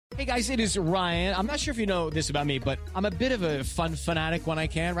Hey guys, it is Ryan. I'm not sure if you know this about me, but I'm a bit of a fun fanatic when I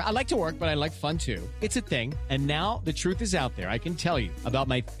can. I like to work, but I like fun too. It's a thing. And now the truth is out there. I can tell you about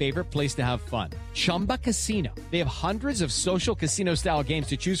my favorite place to have fun. Chumba Casino. They have hundreds of social casino style games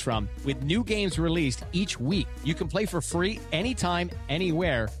to choose from with new games released each week. You can play for free anytime,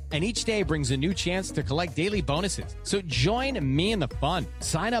 anywhere. And each day brings a new chance to collect daily bonuses. So join me in the fun.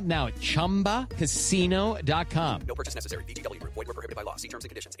 Sign up now at ChumbaCasino.com. No purchase necessary. VGW Group. Void where prohibited by law. See terms and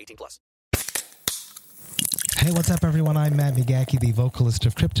conditions. 18+. Hey, what's up, everyone? I'm Matt McGachy, the vocalist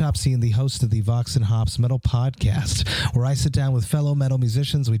of Cryptopsy and the host of the Vox and Hops Metal Podcast, where I sit down with fellow metal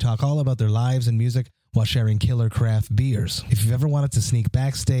musicians. We talk all about their lives and music while sharing killer craft beers. If you've ever wanted to sneak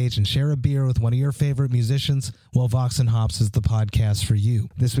backstage and share a beer with one of your favorite musicians, well, Vox and Hops is the podcast for you.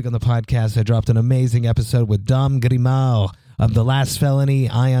 This week on the podcast, I dropped an amazing episode with Dom Grimal of The Last Felony,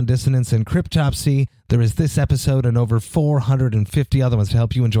 Ion Dissonance, and Cryptopsy. There is this episode and over 450 other ones to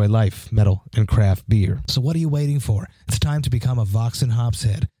help you enjoy life, metal, and craft beer. So what are you waiting for? It's time to become a Vox and Hops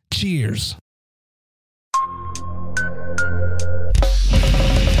head. Cheers!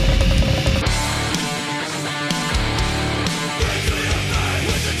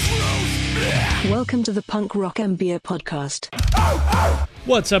 Welcome to the Punk Rock MBA podcast.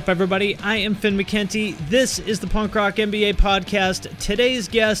 What's up, everybody? I am Finn McKenty. This is the Punk Rock MBA podcast. Today's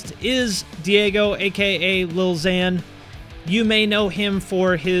guest is Diego, aka Lil Xan. You may know him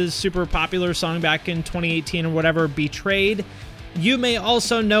for his super popular song back in 2018 or whatever, Betrayed. You may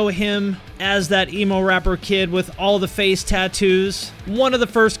also know him as that emo rapper kid with all the face tattoos, one of the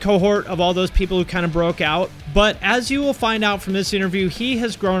first cohort of all those people who kind of broke out. But as you will find out from this interview, he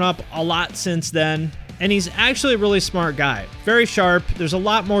has grown up a lot since then, and he's actually a really smart guy. Very sharp. There's a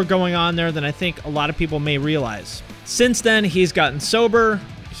lot more going on there than I think a lot of people may realize. Since then, he's gotten sober.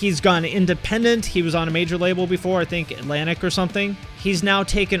 He's gone independent. He was on a major label before, I think Atlantic or something. He's now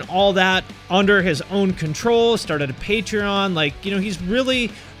taken all that under his own control, started a Patreon. He's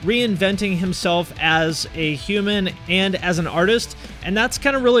really reinventing himself as a human and as an artist. And that's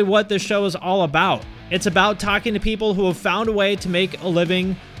kind of really what this show is all about. It's about talking to people who have found a way to make a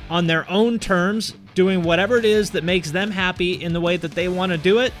living on their own terms, doing whatever it is that makes them happy in the way that they want to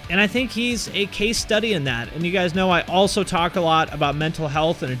do it. And I think he's a case study in that. And you guys know I also talk a lot about mental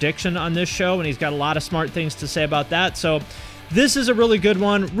health and addiction on this show, and he's got a lot of smart things to say about that. So this is a really good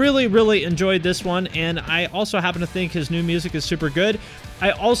one. Really, really enjoyed this one. And I also happen to think his new music is super good.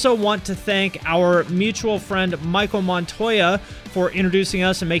 I also want to thank our mutual friend Michael Montoya for introducing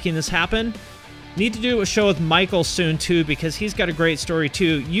us and making this happen. Need to do a show with Michael soon, too, because he's got a great story,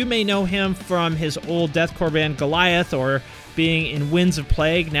 too. You may know him from his old deathcore band Goliath or being in Winds of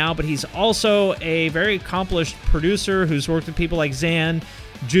Plague now, but he's also a very accomplished producer who's worked with people like Xan,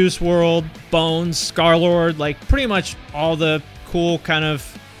 Juice WRLD, Bones, Scarlord, like pretty much all the cool kind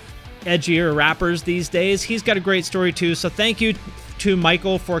of edgier rappers these days. He's got a great story, too, so thank you to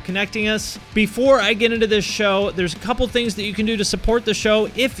Michael for connecting us. Before I get into this show, there's a couple things that you can do to support the show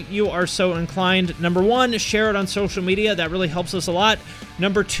if you are so inclined. Number one, share it on social media. That really helps us a lot.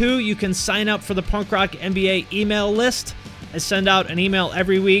 Number two, you can sign up for the Punk Rock MBA email list. I send out an email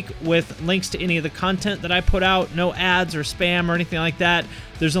every week with links to any of the content that I put out, no ads or spam or anything like that.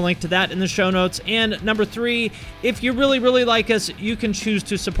 There's a link to that in the show notes. And number three, if you really, really like us, you can choose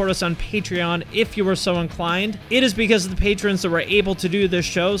to support us on Patreon if you are so inclined. It is because of the patrons that we're able to do this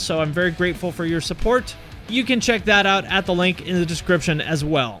show, so I'm very grateful for your support. You can check that out at the link in the description as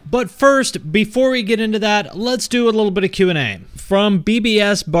well. But first, before we get into that, let's do a little bit of Q&A. From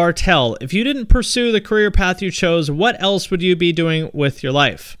BBS Bartel, if you didn't pursue the career path you chose, what else would you be doing with your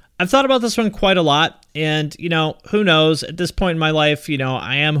life? I've thought about this one quite a lot, and, who knows? At this point in my life,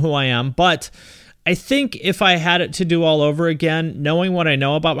 I am who I am, but I think if I had it to do all over again, knowing what I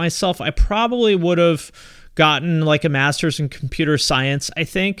know about myself, I probably would have gotten like a master's in computer science, I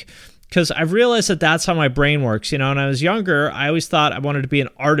think. Because I've realized that that's how my brain works. When I was younger, I always thought I wanted to be an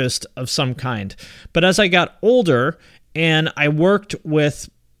artist of some kind. But as I got older and I worked with,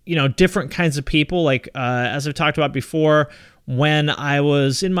 different kinds of people, like as I've talked about before, when I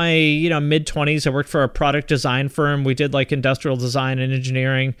was in my, mid-20s, I worked for a product design firm. We did like industrial design and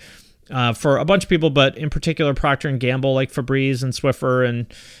engineering for a bunch of people, but in particular Procter & Gamble, like Febreze and Swiffer and,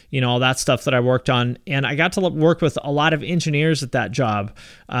 all that stuff that I worked on. And I got to work with a lot of engineers at that job.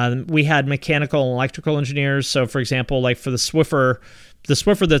 We had mechanical and electrical engineers. So for example, like for the Swiffer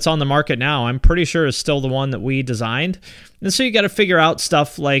that's on the market now, I'm pretty sure is still the one that we designed. And so you got to figure out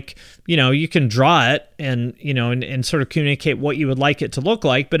stuff like, you can draw it and, and sort of communicate what you would like it to look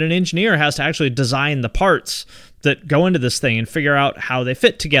like, but an engineer has to actually design the parts that go into this thing and figure out how they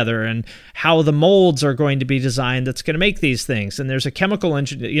fit together and how the molds are going to be designed that's going to make these things. And there's a chemical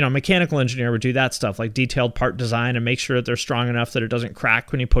engineer, mechanical engineer would do that stuff, like detailed part design and make sure that they're strong enough that it doesn't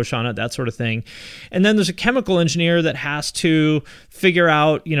crack when you push on it, that sort of thing. And then there's a chemical engineer that has to figure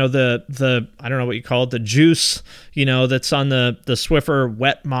out, the I don't know what you call it, the juice, that's on the Swiffer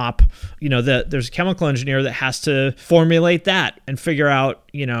wet mop. There's a chemical engineer that has to formulate that and figure out,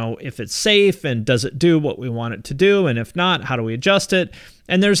 if it's safe and does it do what we want it to do, and if not, how do we adjust it?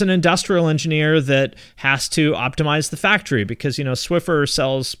 And there's an industrial engineer that has to optimize the factory because, Swiffer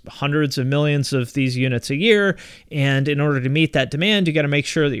sells hundreds of millions of these units a year. And in order to meet that demand, you got to make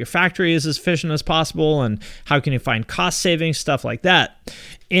sure that your factory is as efficient as possible. And how can you find cost savings, stuff like that.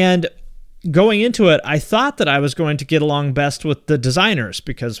 And going into it, I thought that I was going to get along best with the designers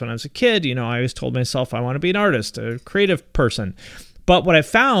because when I was a kid, I always told myself I want to be an artist, a creative person. But what I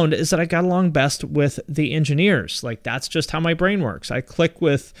found is that I got along best with the engineers. Like, that's just how my brain works. I click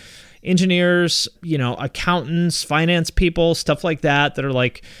with engineers, accountants, finance people, stuff like that are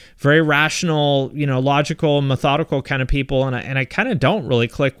like very rational, logical, methodical kind of people. And I kind of don't really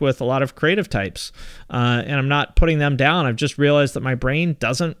click with a lot of creative types. And I'm not putting them down. I've just realized that my brain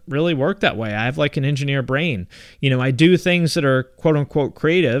doesn't really work that way. I have like an engineer brain. I do things that are quote unquote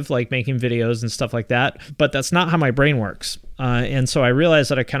creative, like making videos and stuff like that, but that's not how my brain works. And so I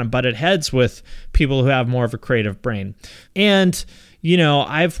realized that I kind of butted heads with people who have more of a creative brain. And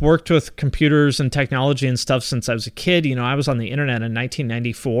I've worked with computers and technology and stuff since I was a kid. I was on the internet in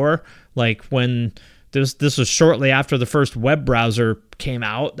 1994, like when this was shortly after the first web browser came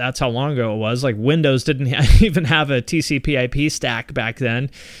out. That's how long ago it was. Like Windows didn't even have a TCP/IP stack back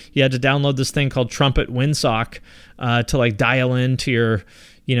then. You had to download this thing called Trumpet WinSock to like dial into your,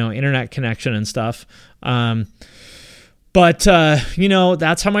 internet connection and stuff. But,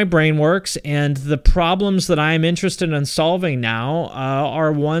 that's how my brain works. And the problems that I'm interested in solving now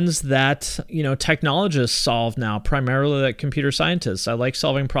are ones that, technologists solve now, primarily like computer scientists. I like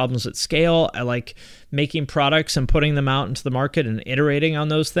solving problems at scale. I like making products and putting them out into the market and iterating on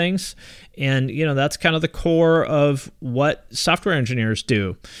those things. And, that's kind of the core of what software engineers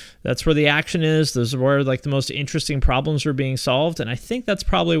do. That's where the action is. Those are where like the most interesting problems are being solved. And I think that's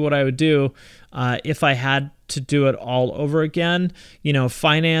probably what I would do if I had to do it all over again.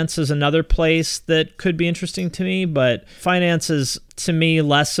 Finance is another place that could be interesting to me, but finance is to me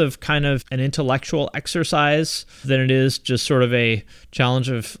less of kind of an intellectual exercise than it is just sort of a challenge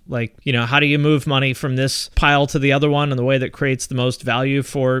of like, how do you move money from this pile to the other one in the way that creates the most value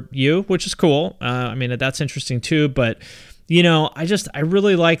for you, which is cool. That's interesting too, but I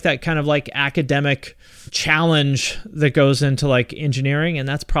really like that kind of like academic challenge that goes into like engineering, and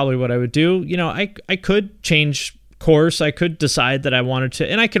that's probably what I would do. I could change course. I could decide that I wanted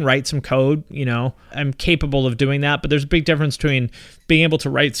to, and I can write some code, I'm capable of doing that, but there's a big difference between being able to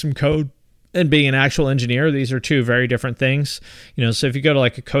write some code and being an actual engineer. These are two very different things. So if you go to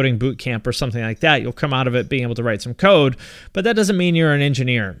like a coding boot camp or something like that, you'll come out of it being able to write some code, but that doesn't mean you're an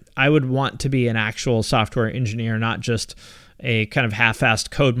engineer. I would want to be an actual software engineer, not just a kind of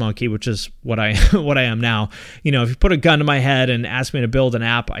half-assed code monkey, which is what I am now. If you put a gun to my head and ask me to build an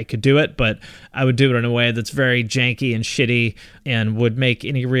app, I could do it, but I would do it in a way that's very janky and shitty and would make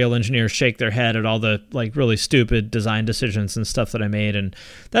any real engineer shake their head at all the like really stupid design decisions and stuff that I made. And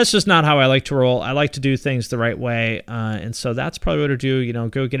that's just not how I like to roll. I like to do things the right way. And so that's probably what I do,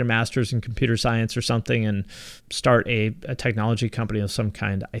 go get a master's in computer science or something and start a technology company of some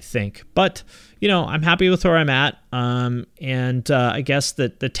kind, I think. But I'm happy with where I'm at. And I guess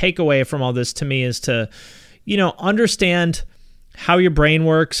that the takeaway from all this to me is to, understand how your brain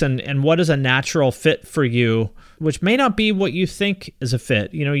works and what is a natural fit for you, which may not be what you think is a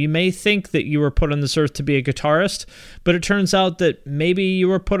fit. You may think that you were put on this earth to be a guitarist, but it turns out that maybe you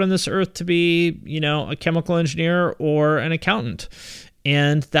were put on this earth to be, a chemical engineer or an accountant.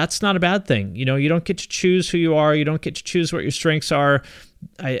 And that's not a bad thing. You don't get to choose who you are. You don't get to choose what your strengths are.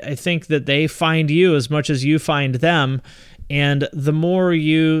 I think that they find you as much as you find them. And the more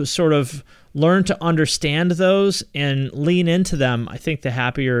you sort of learn to understand those and lean into them, I think the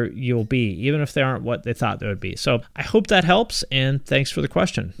happier you'll be, even if they aren't what they thought they would be. So I hope that helps, and thanks for the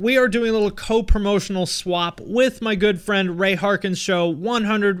question. We are doing a little co-promotional swap with my good friend Ray Harkin's show,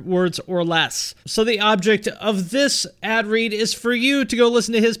 100 Words or Less. So the object of this ad read is for you to go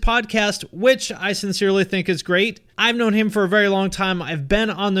listen to his podcast, which I sincerely think is great. I've known him for a very long time. I've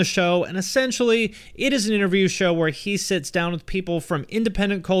been on the show, and essentially it is an interview show where he sits down with people from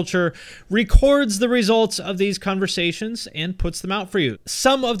independent culture, records the results of these conversations, and puts them out for you.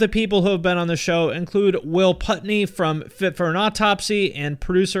 Some of the people who have been on the show include Will Putney from Fit for an Autopsy and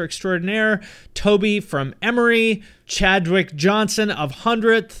producer extraordinaire, Toby from Emery, Chadwick Johnson of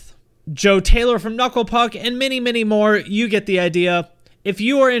 100th, Joe Taylor from Knuckle Puck, and many, many more. You get the idea. If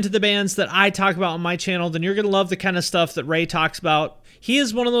you are into the bands that I talk about on my channel, then you're going to love the kind of stuff that Ray talks about. He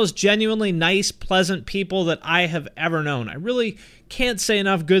is one of those genuinely nice, pleasant people that I have ever known. I really can't say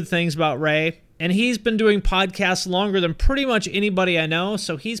enough good things about Ray. And he's been doing podcasts longer than pretty much anybody I know,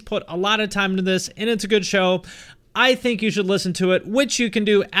 so he's put a lot of time into this, and it's a good show. I think you should listen to it, which you can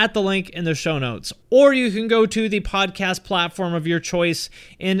do at the link in the show notes. Or you can go to the podcast platform of your choice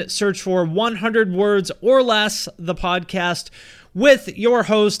and search for 100 Words or Less, the podcast, with your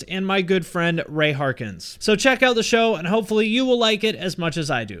host and my good friend Ray Harkins. So check out the show, and hopefully you will like it as much as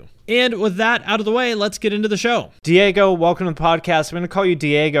I do. And with that out of the way, let's get into the show. Diego, welcome to the podcast. I'm going to call you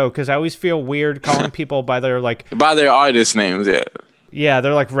Diego because I always feel weird calling people by their artist names, yeah. Yeah,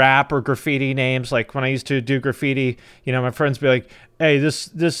 they're like rap or graffiti names. Like when I used to do graffiti, you know, my friends be like, "Hey,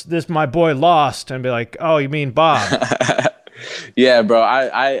 this my boy Lost," and be like, "Oh, you mean Bob?" Yeah, bro.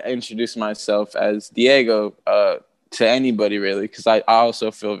 I introduce myself as Diego to anybody really, because I also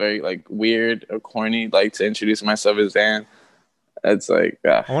feel very like weird or corny like to introduce myself as Xan. It's like,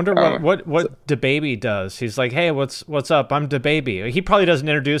 I wonder what DaBaby does. He's like, "Hey, what's up? I'm DaBaby." He probably doesn't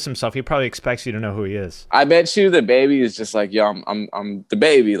introduce himself. He probably expects you to know who he is. I bet you DaBaby is just like, "Yo, I'm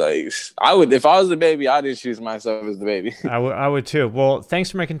DaBaby." Like, I would, if I was DaBaby, I'd introduce myself as DaBaby. I would too. Well, thanks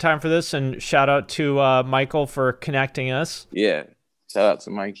for making time for this, and shout out to Michael for connecting us. Yeah. Shout out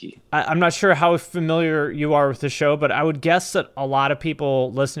to Mikey. I'm not sure how familiar you are with the show, but I would guess that a lot of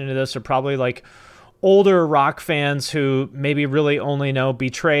people listening to this are probably like older rock fans who maybe really only know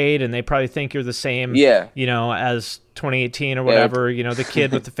Betrayed, and they probably think you're the same, you know, as 2018 or whatever, you know, the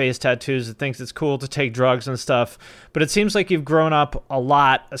kid with the face tattoos that thinks it's cool to take drugs and stuff. But it seems like you've grown up a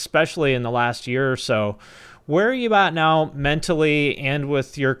lot, especially in the last year or so. Where are you at now mentally and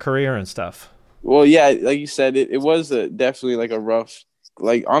with your career and stuff? Well, yeah, like you said, it was definitely like a rough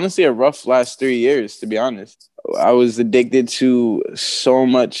last 3 years, to be honest. I was addicted to so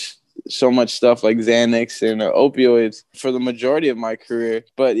much stuff like Xanax and opioids for the majority of my career.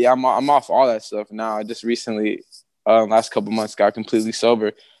 But yeah, I'm off all that stuff now. I just recently, last couple months, got completely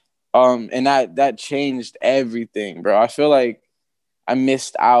sober. And that changed everything, bro. I feel like I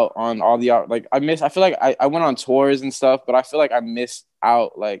missed out on all the art. Like I feel like I went on tours and stuff, but I feel like I missed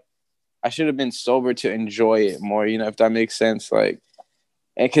out. Like I should have been sober to enjoy it more, you know, if that makes sense. Like,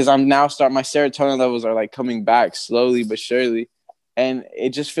 and because I'm now my serotonin levels are like coming back slowly but surely. And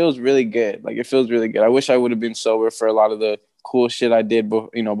it just feels really good. Like, it feels really good. I wish I would have been sober for a lot of the cool shit I did,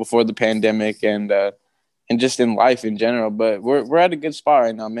 before the pandemic and just in life in general. But we're at a good spot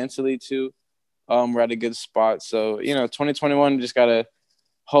right now, mentally too. We're at a good spot. So, 2021, just gotta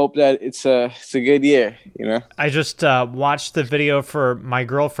hope that it's a good year, you know? I just watched the video for my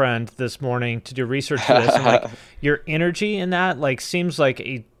girlfriend this morning to do research for this. And like, your energy in that like seems like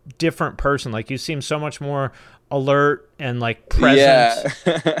a different person. Like, you seem so much more alert and like present.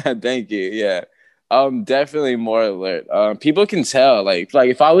 Yeah. Thank you. Yeah. Definitely more alert. People can tell, like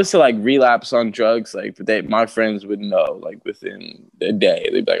if I was to like relapse on drugs, like my friends would know, like within a day.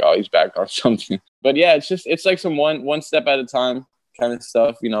 They'd be like, "Oh, he's back on something." But yeah, it's like some one step at a time kind of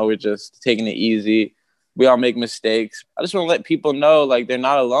stuff. We're just taking it easy. We all make mistakes. I just want to let people know, like, they're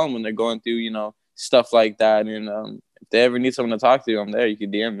not alone when they're going through, stuff like that. And if they ever need someone to talk to, I'm there. You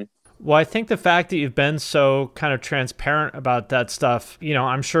can DM me. Well, I think the fact that you've been so kind of transparent about that stuff,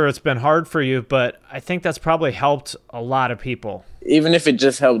 I'm sure it's been hard for you, but I think that's probably helped a lot of people. Even if it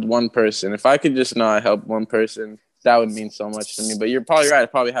just helped one person, if I could just know I helped one person, that would mean so much to me. But you're probably right.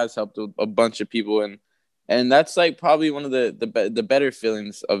 It probably has helped a bunch of people. And that's like probably one of the better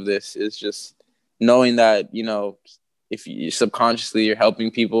feelings of this is just knowing that, if you subconsciously you're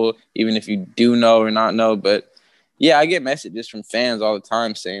helping people, even if you do know or not know. But yeah, I get messages from fans all the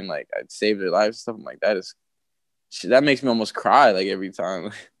time saying like I'd save their lives, stuff like that. That makes me almost cry like every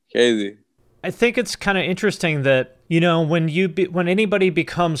time. Crazy. I think it's kind of interesting that, when anybody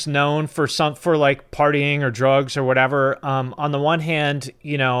becomes known for like partying or drugs or whatever, on the one hand,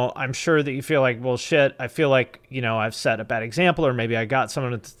 I'm sure that you feel like, well, shit, I feel like, I've set a bad example, or maybe I got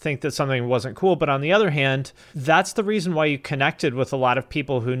someone to think that something wasn't cool. But on the other hand, that's the reason why you connected with a lot of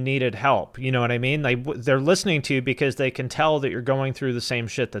people who needed help. You know what I mean? They're listening to you because they can tell that you're going through the same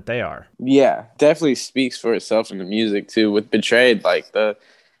shit that they are. Yeah, definitely speaks for itself in the music too. With Betrayed, like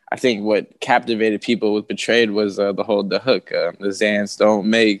I think what captivated people with Betrayed was the hook, the Xans don't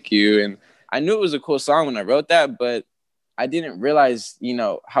make you. And I knew it was a cool song when I wrote that, but I didn't realize,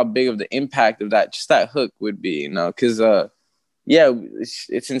 how big of the impact of that hook would be, because,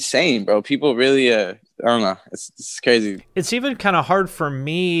 it's insane, bro. People really, I don't know. It's crazy. It's even kind of hard for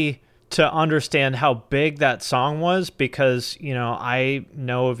me to understand how big that song was because, I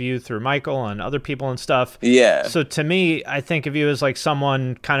know of you through Michael and other people and stuff. Yeah. So to me, I think of you as like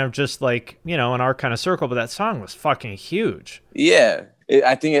someone kind of just like, in our kind of circle, but that song was fucking huge. Yeah.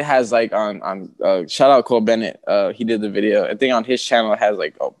 I think it has like on shout out Cole Bennett. He did the video. I think on his channel it has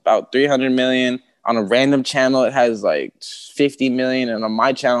like about 300 million. On a random channel it has like 50 million, and on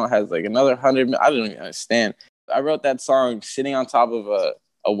my channel it has like another 100 million. I don't even understand. I wrote that song sitting on top of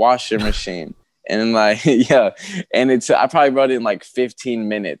a washer machine, and like yeah, and I probably wrote it in like 15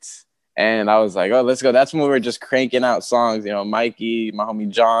 minutes, and I was like, oh, let's go. That's when we were just cranking out songs. Mikey, my homie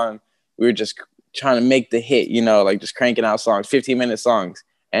John, we were just trying to make the hit, like just cranking out songs, 15-minute songs.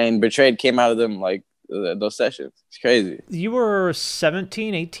 And Betrayed came out of them like those sessions. It's crazy. You were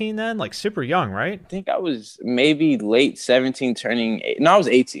 17, 18 then? Like super young, right? I think I was maybe late 17 turning 8. No, I was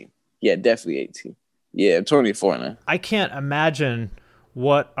 18. Yeah, definitely 18. Yeah, I'm 24 now. I can't imagine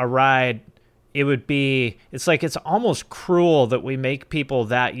what a ride it would be. It's like it's almost cruel that we make people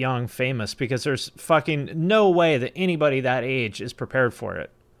that young famous because there's fucking no way that anybody that age is prepared for it.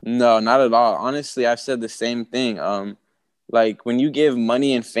 No, not at all. Honestly, I've said the same thing. Like when you give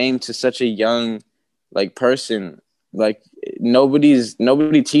money and fame to such a young like person, like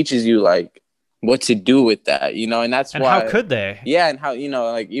nobody teaches you like what to do with that, and that's and why. How could they? Yeah, and how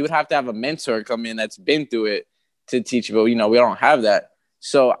like you would have to have a mentor come in that's been through it to teach you, but we don't have that.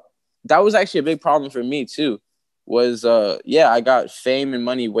 So that was actually a big problem for me too. Was I got fame and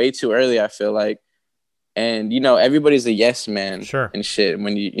money way too early, I feel like. And, everybody's a yes man. Sure. And shit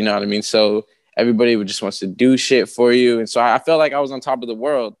when you know what I mean? So everybody just wants to do shit for you. And so I felt like I was on top of the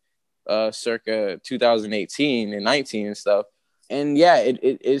world circa 2018 and 19 and stuff. And yeah,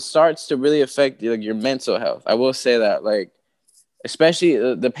 it starts to really affect like your mental health. I will say that, like,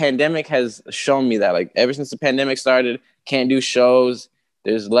 especially the pandemic has shown me that, like, ever since the pandemic started, can't do shows.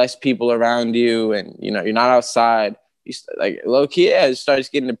 There's less people around you and, you're not outside. Like low key, it starts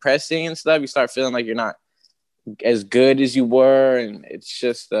getting depressing and stuff. You start feeling like you're not as good as you were, and it's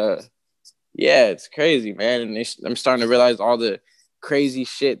just it's crazy, man. And I'm starting to realize all the crazy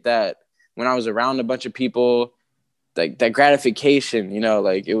shit that when I was around a bunch of people, like that gratification,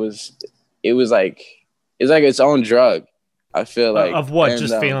 like it was like its own drug. I feel like of what,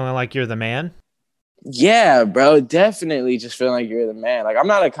 just feeling like you're the man. Yeah, bro, definitely just feeling like you're the man. Like, I'm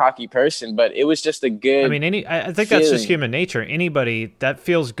not a cocky person, but it was just a good. I mean, I think that's just human nature. Anybody that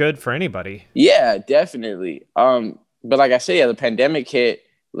feels good for anybody. Yeah, definitely. But like I said, the pandemic hit,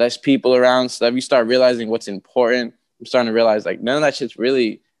 less people around, stuff. You start realizing what's important. I'm starting to realize like none of that shit's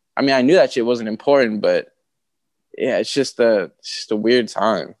really. I mean, I knew that shit wasn't important, but yeah, it's just a weird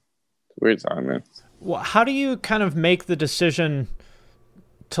time. Weird time, man. Well, how do you kind of make the decision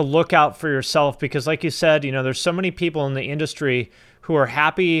to look out for yourself? Because like you said, there's so many people in the industry who are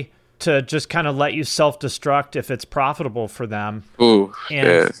happy to just kind of let you self-destruct if it's profitable for them. Ooh,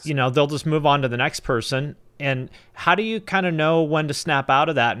 and, they'll just move on to the next person. And how do you kind of know when to snap out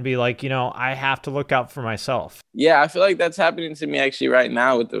of that and be like, I have to look out for myself? Yeah, I feel like that's happening to me actually right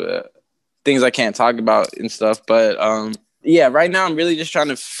now with the things I can't talk about and stuff. But right now I'm really just trying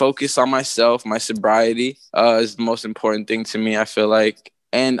to focus on myself. My sobriety is the most important thing to me, I feel like.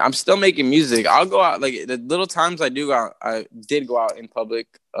 And I'm still making music. I'll go out, like the little times I do go out. I did go out in public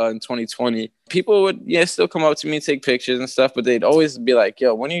in 2020. People would, still come up to me and take pictures and stuff, but they'd always be like,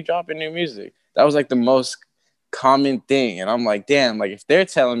 yo, when are you dropping new music? That was like the most common thing. And I'm like, damn, like if they're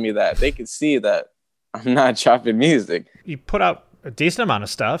telling me that, they could see that I'm not dropping music. You put out a decent amount of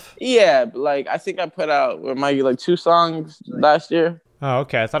stuff. Yeah, but like I think I put out, like 2 songs last year. Oh,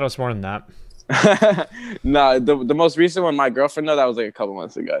 okay. I thought it was more than that. No, the most recent one, My Girlfriend, though, that was like a couple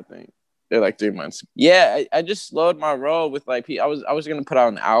months ago, I think. They're like 3 months. Yeah, I just slowed my roll with like I was gonna put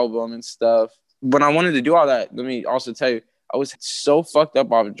out an album and stuff. When I wanted to do all that, let me also tell you, I was so fucked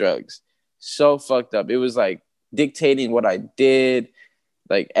up off drugs. So fucked up. It was like dictating what I did,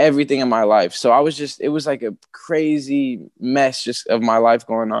 like everything in my life. So it was like a crazy mess just of my life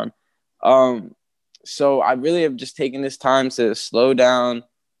going on. So I really have just taken this time to slow down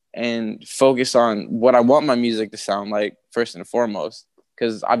and focus on what I want my music to sound like first and foremost,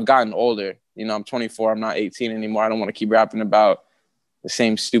 because I've gotten older. I'm 24. I'm not 18 anymore. I don't want to keep rapping about the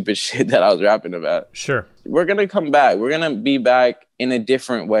same stupid shit that I was rapping about. Sure. We're going to come back. We're going to be back in a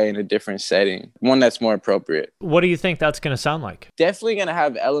different way, in a different setting, one that's more appropriate. What do you think that's going to sound like? Definitely going to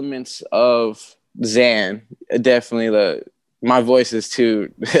have elements of Xan. Definitely my voice is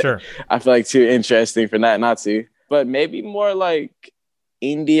too, sure. I feel like too interesting for that not to. But maybe more like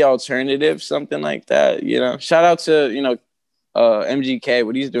indie alternative, something like that, you know. Shout out to, you know, MGK.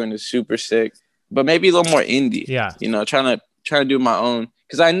 What he's doing is super sick. But maybe a little more indie. Yeah. You know, trying to do my own.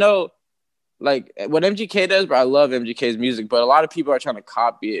 Because I know, like, what MGK does, but I love MGK's music, but a lot of people are trying to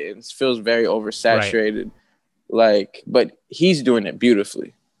copy it, and it feels very oversaturated. Right. Like, but he's doing it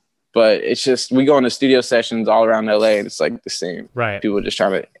beautifully. But it's just, we go into studio sessions all around LA, and it's like the same. Right. People just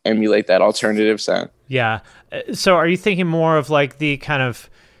trying to emulate that alternative sound. Yeah. So are you thinking more of like the kind of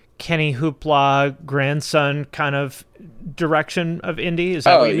Kenny Hoopla grandson kind of direction of indie? Is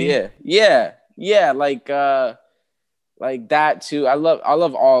that what you mean? Yeah. Like that too. I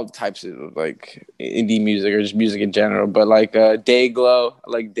love all types of like indie music or just music in general. But like Dayglow,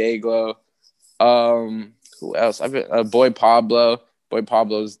 I like Dayglow. Who else? I've been Boy Pablo. Boy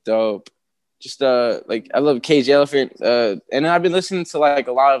Pablo's dope. Just like I love Cage Elephant. And then I've been listening to like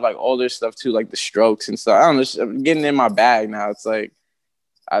a lot of like older stuff too, like The Strokes and stuff. I don't know, just, I'm getting in my bag now. It's like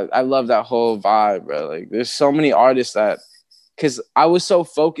I love that whole vibe, bro. Like there's so many artists that, because I was so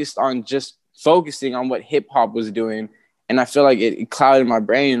focused on just focusing on what hip hop was doing, and I feel like it clouded my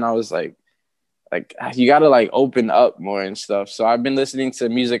brain. And I was like you got to like open up more and stuff. So I've been listening to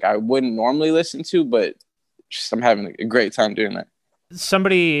music I wouldn't normally listen to, but just I'm having a great time doing that.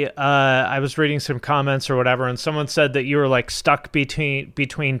 Somebody, I was reading some comments or whatever, and someone said that you were like stuck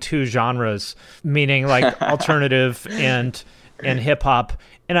between two genres, meaning like alternative and hip hop.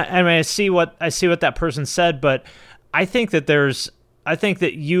 And I see what that person said, but I think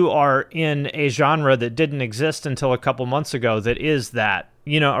that you are in a genre that didn't exist until a couple months ago. That is that,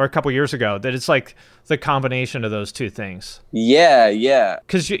 you know, or a couple years ago. That it's like the combination of those two things. Yeah.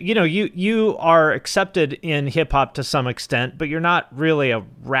 Because you are accepted in hip hop to some extent, but you're not really a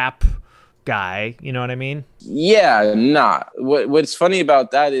rap guy. You know what I mean? Yeah, nah. What's funny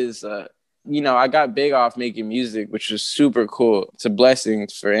about that is, you know, I got big off making music, which was super cool. It's a blessing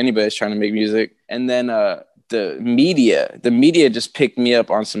for anybody that's trying to make music. And then the media just picked me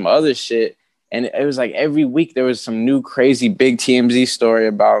up on some other shit. And it was like every week there was some new crazy big TMZ story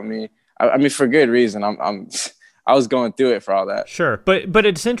about me. I mean, for good reason. I was going through it for all that. Sure. But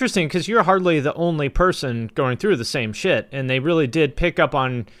it's interesting because you're hardly the only person going through the same shit. And they really did pick up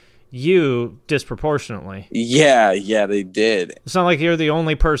on you disproportionately. Yeah, they did. It's not like you're the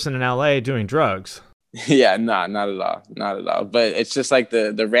only person in LA doing drugs. Yeah, not at all. But it's just like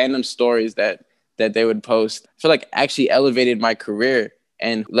the random stories that they would post, I feel like actually elevated my career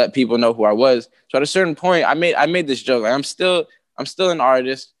and let people know who I was. So at a certain point, I made this joke. Like, I'm still an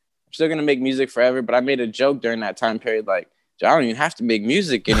artist. I'm still gonna make music forever. But I made a joke during that time period, like, I don't even have to make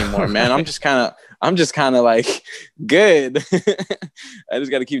music anymore, man. I'm just kind of like good. I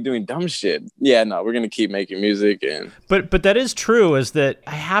just got to keep doing dumb shit. Yeah, no, we're gonna keep making music. And but that is true. Is that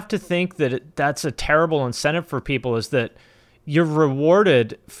I have to think that that's a terrible incentive for people. Is that you're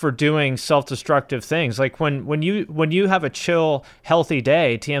rewarded for doing self-destructive things. Like when you have a chill, healthy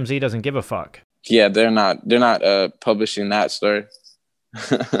day, TMZ doesn't give a fuck. Yeah, they're not publishing that story.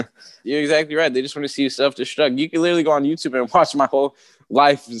 You're exactly right. They just want to see you self-destruct. You can literally go on YouTube and watch my whole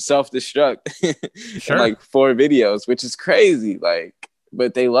life self-destruct. Sure. In like 4 videos, which is crazy. Like,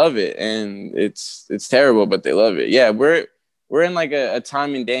 but they love it, and it's terrible, but they love it. Yeah, we're in like a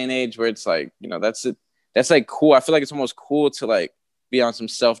time and day and age where it's like, you know, that's like cool. I feel like it's almost cool to like be on some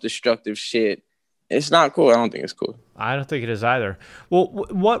self-destructive shit. It's not cool. I don't think it's cool. I don't think it is either. Well,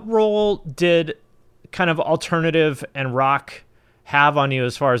 what role did kind of alternative and rock have on you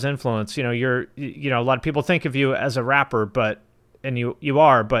as far as influence? You know, a lot of people think of you as a rapper, and you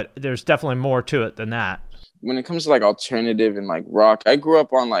are, but there's definitely more to it than that. When it comes to like alternative and like rock, I grew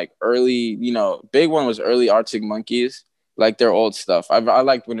up on like early, you know, big one was early Arctic Monkeys, like their old stuff. I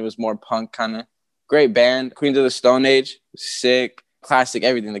liked when it was more punk kind of. Great band, Queens of the Stone Age, sick, classic,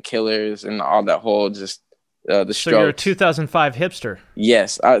 everything, The Killers and all that whole just the Strokes. So you're a 2005 hipster.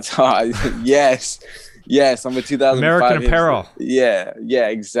 Yes, yes, I'm a 2005 American hipster. Apparel. Yeah,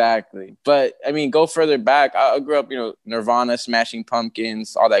 exactly. But I mean, go further back. I grew up, you know, Nirvana, Smashing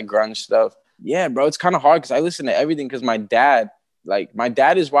Pumpkins, all that grunge stuff. Yeah, bro, it's kind of hard because I listen to everything because my dad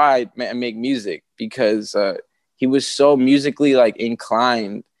is why I make music, because he was so musically like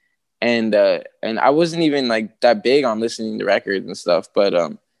inclined. And I wasn't even like that big on listening to records and stuff,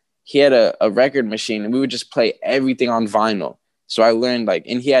 but he had a record machine and we would just play everything on vinyl. So I learned like,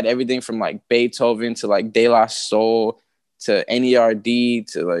 and he had everything from like Beethoven to like De La Soul to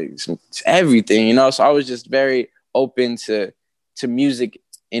NERD to like to everything, you know. So I was just very open to music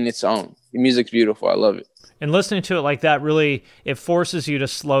in its own. The music's beautiful. I love it. And listening to it like that, really, it forces you to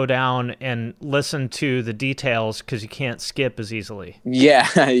slow down and listen to the details because you can't skip as easily.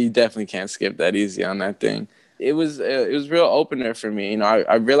 Yeah, you definitely can't skip that easy on that thing. It was real opener for me. You know,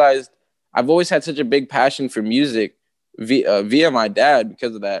 I realized I've always had such a big passion for music via my dad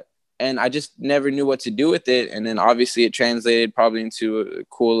because of that. And I just never knew what to do with it. And then obviously it translated probably into a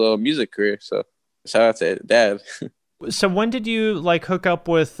cool little music career. So shout out to Dad. So when did you like hook up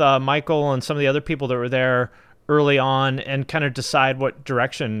with Michael and some of the other people that were there early on and kind of decide what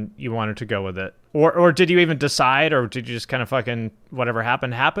direction you wanted to go with it? Or did you even decide, or did you just kind of fucking whatever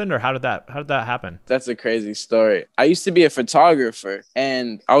happened, or how did that happen? That's a crazy story. I used to be a photographer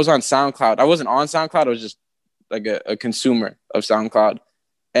and I was on SoundCloud. I wasn't on SoundCloud. I was just like a consumer of SoundCloud.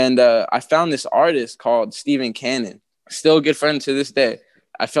 And I found this artist called Steven Cannon, still a good friend to this day.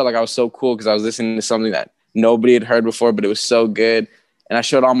 I felt like I was so cool because I was listening to something that nobody had heard before, but it was so good. And I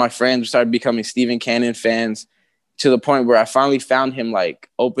showed all my friends, we started becoming Steven Cannon fans to the point where I finally found him like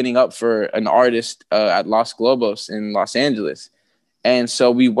opening up for an artist at Los Globos in Los Angeles. And so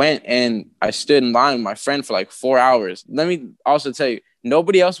we went and I stood in line with my friend for like 4 hours. Let me also tell you,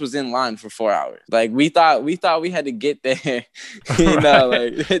 nobody else was in line for 4 hours. Like we thought we had to get there. You know,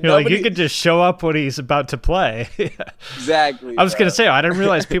 like you're like, you could just show up when he's about to play. Exactly. I was gonna say, I didn't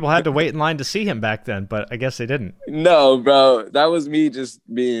realize people had to wait in line to see him back then, but I guess they didn't. No, bro, that was me just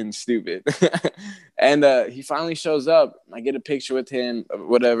being stupid. And he finally shows up. I get a picture with him.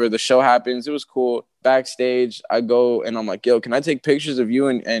 Whatever. The show happens. It was cool. Backstage, I go and I'm like, yo, can I take pictures of you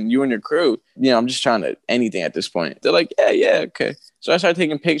and you and your crew? You know, I'm just trying to anything at this point. They're like, yeah, okay. So I started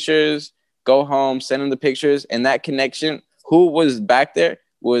taking pictures, go home, send them the pictures. And that connection, who was back there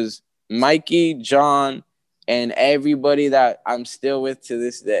was Mikey, John, and everybody that I'm still with to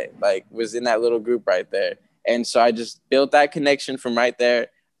this day, like was in that little group right there. And so I just built that connection from right there.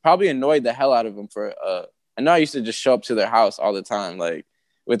 Probably annoyed the hell out of them for, I know I used to just show up to their house all the time, like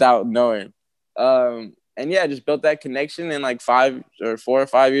without knowing. And yeah, just built that connection. And like 4 or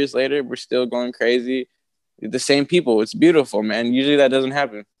 5 years later, we're still going crazy. The same people. It's beautiful, man. Usually that doesn't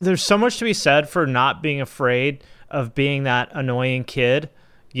happen. There's so much to be said for not being afraid of being that annoying kid,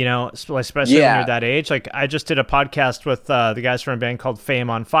 you know, especially when you're that age. Like I just did a podcast with the guys from a band called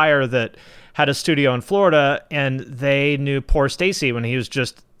Fame on Fire that had a studio in Florida, and they knew Poor Stacy when he was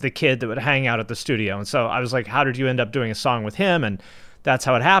just the kid that would hang out at the studio. And so I was like, how did you end up doing a song with him? And that's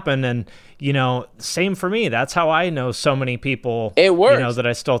how it happened. And, you know, same for me. That's how I know so many people, it works. You know, that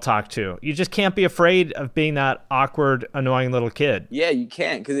I still talk to. You just can't be afraid of being that awkward, annoying little kid. Yeah, you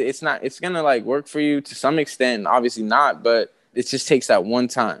can't, because it's going to like work for you to some extent. Obviously not, but it just takes that one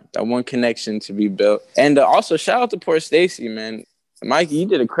time, that one connection to be built. And also shout out to Poor Stacy, man. Mikey, you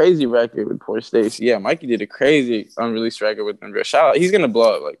did a crazy record with Poor Stacy. Yeah, Mikey did a crazy unreleased record with him. Shout out. He's going to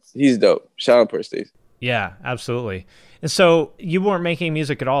blow up. Like, he's dope. Shout out Poor Stacy. Yeah, absolutely. And so you weren't making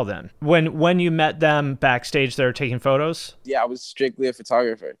music at all then? When you met them backstage, they were taking photos? Yeah, I was strictly a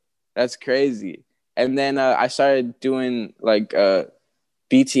photographer. That's crazy. And then I started doing like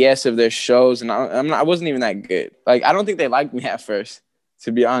BTS of their shows, and I wasn't even that good. Like, I don't think they liked me at first,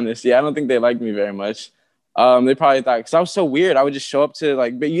 to be honest. Yeah, I don't think they liked me very much. They probably thought, because I was so weird, I would just show up to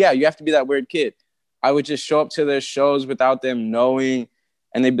like, but yeah, you have to be that weird kid. I would just show up to their shows without them knowing,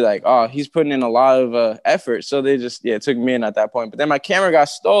 and they'd be like, oh, he's putting in a lot of effort. So they just, it took me in at that point. But then my camera got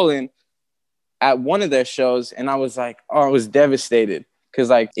stolen at one of their shows, and I was like, oh, I was devastated. Because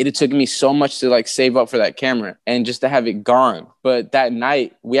like it took me so much to like save up for that camera and just to have it gone. But that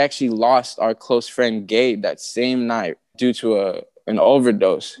night, we actually lost our close friend Gabe that same night due to an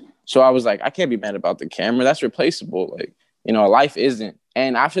overdose. So I was like, I can't be mad about the camera. That's replaceable. Like, you know, life isn't.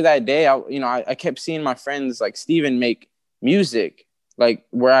 And after that day, I kept seeing my friends like Steven make music, like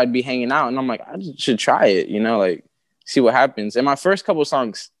where I'd be hanging out. And I'm like, I should try it, you know, like see what happens. And my first couple of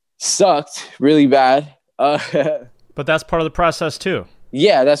songs sucked really bad. But that's part of the process too.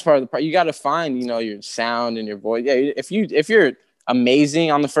 Yeah, that's part of the part. You got to find, you know, your sound and your voice. Yeah, if you're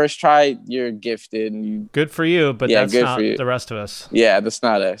amazing on the first try, you're gifted. And good for you, but that's not the rest of us. Yeah, that's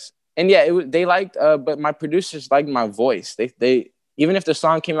not us. And yeah, they liked, but my producers liked my voice. They even if the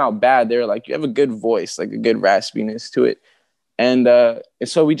song came out bad, they were like, you have a good voice, like a good raspiness to it. And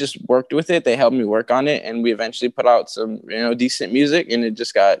so we just worked with it. They helped me work on it, and we eventually put out some, you know, decent music, and it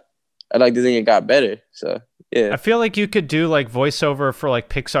just got. I like to think it got better. So. Yeah. I feel like you could do like voiceover for like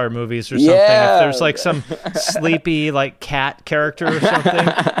Pixar movies or something. Yeah. If there's like some sleepy like cat character or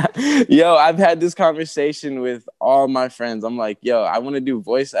something. Yo, I've had this conversation with all my friends. I'm like, yo, I want to do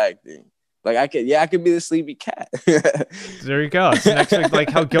voice acting. Like I could be the sleepy cat. There you go. It's next week,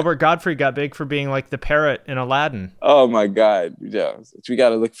 like how Gilbert Gottfried got big for being like the parrot in Aladdin. Oh my God. Yeah. We got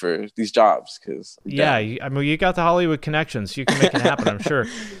to look for these jobs because. Yeah. I mean, you got the Hollywood connections. You can make it happen, I'm sure.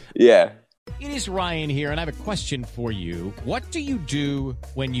 Yeah. It is Ryan here, and I have a question for you. What do you do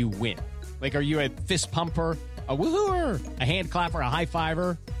when you win? Like, are you a fist pumper, a woohooer, a hand clapper, a high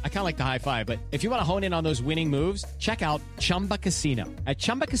fiver? I kind of like the high five, but if you want to hone in on those winning moves, check out Chumba Casino. At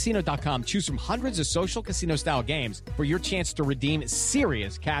ChumbaCasino.com, choose from hundreds of social casino-style games for your chance to redeem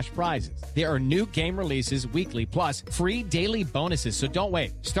serious cash prizes. There are new game releases weekly, plus free daily bonuses. So don't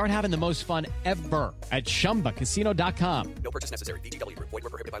wait. Start having the most fun ever at ChumbaCasino.com. No purchase necessary. VGW Group. Void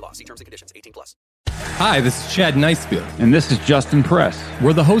where prohibited by law. See terms and conditions. 18+. Hi, this is Chad Nicefield. And this is Justin Press.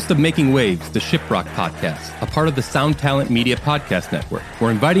 We're the host of Making Waves, the Shiprock podcast, a part of the Sound Talent Media Podcast Network.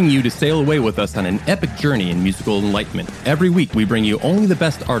 We're inviting you to sail away with us on an epic journey in musical enlightenment. Every week, we bring you only the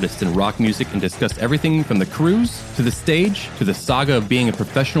best artists in rock music and discuss everything from the cruise to the stage to the saga of being a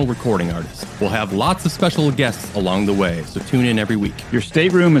professional recording artist. We'll have lots of special guests along the way, so tune in every week. Your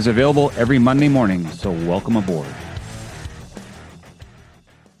stateroom is available every Monday morning, so welcome aboard.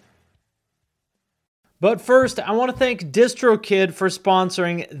 But first, I want to thank DistroKid for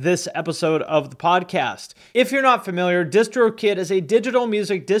sponsoring this episode of the podcast. If you're not familiar, DistroKid is a digital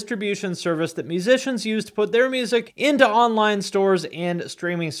music distribution service that musicians use to put their music into online stores and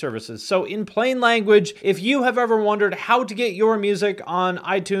streaming services. So in plain language, if you have ever wondered how to get your music on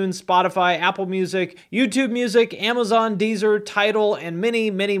iTunes, Spotify, Apple Music, YouTube Music, Amazon, Deezer, Tidal, and many,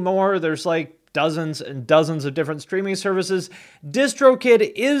 many more, there's like dozens and dozens of different streaming services.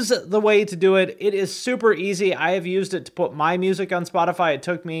 DistroKid is the way to do it. It is super easy. I have used it to put my music on Spotify. It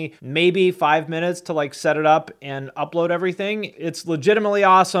took me maybe 5 minutes to like set it up and upload everything. It's legitimately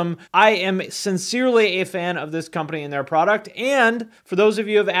awesome. I am sincerely a fan of this company and their product. And for those of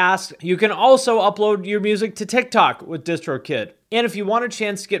you who have asked, you can also upload your music to TikTok with DistroKid. And if you want a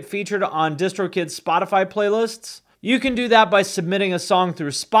chance to get featured on DistroKid's Spotify playlists, you can do that by submitting a song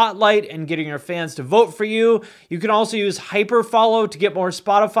through Spotlight and getting your fans to vote for you. You can also use Hyperfollow to get more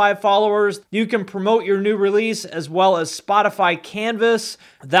Spotify followers. You can promote your new release as well as Spotify Canvas.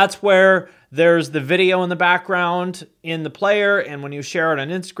 That's where there's the video in the background in the player, and when you share it on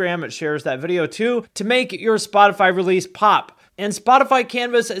Instagram, it shares that video too to make your Spotify release pop. And Spotify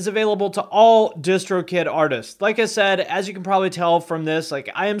Canvas is available to all DistroKid artists. Like I said, as you can probably tell from this,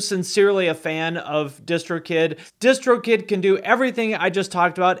 like I am sincerely a fan of DistroKid. DistroKid can do everything I just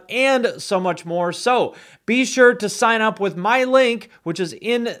talked about and so much more. So be sure to sign up with my link, which is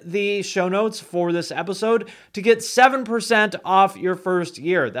in the show notes for this episode, to get 7% off your first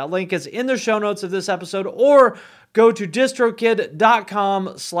year. That link is in the show notes of this episode, or go to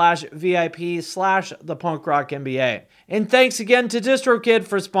distrokid.com/VIP/thepunkrockmba. And thanks again to DistroKid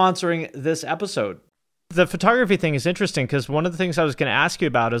for sponsoring this episode. The photography thing is interesting because one of the things I was going to ask you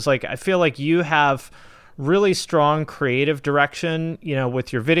about is like, I feel like you have really strong creative direction, you know,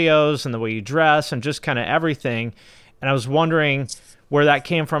 with your videos and the way you dress and just kind of everything. And I was wondering where that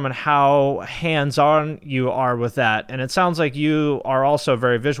came from and how hands-on you are with that. And it sounds like you are also a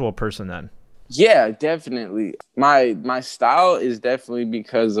very visual person then. Yeah, definitely. My style is definitely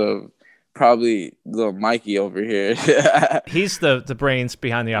because of probably little Mikey over here. He's the brains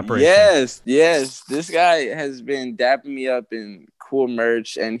behind the operation. Yes. This guy has been dapping me up in cool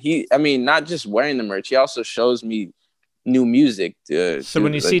merch. And not just wearing the merch, he also shows me new music. So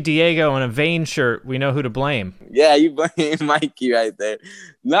when you see Diego in a Vane shirt, we know who to blame. Yeah, you blame Mikey right there.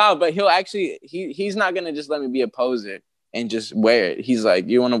 No, but he'll actually, he's not going to just let me be a poser and just wear it. He's like,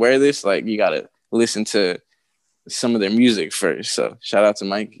 you want to wear this? Like, you got to listen to some of their music first. So shout out to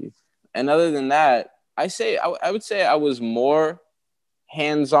Mikey. And other than that, I would say I was more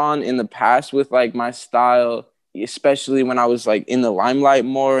hands-on in the past with like my style, especially when I was like in the limelight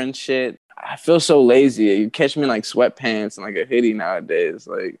more and shit. I feel so lazy. You catch me in like sweatpants and like a hoodie nowadays.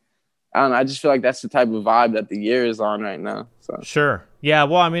 Like, I don't know. I just feel like that's the type of vibe that the year is on right now. So sure. Yeah.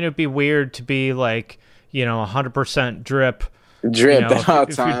 Well, I mean, it'd be weird to be like, 100% drip at all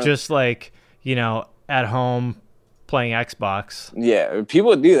if you're just like, at home playing Xbox. Yeah,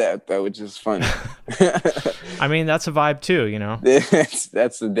 people do that though, which is funny. I mean, that's a vibe too,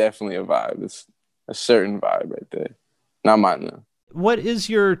 That's definitely a vibe. It's a certain vibe right there. Not mine though. What is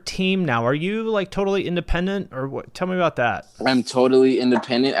your team now? Are you like totally independent or what? Tell me about that. I'm totally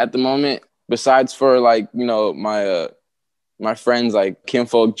independent at the moment. Besides for like, my friends like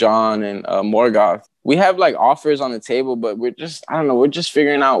Kinfolk John and Morgoth. We have like offers on the table, but we're just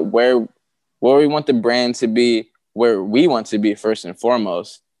figuring out where we want the brand to be, where we want to be first and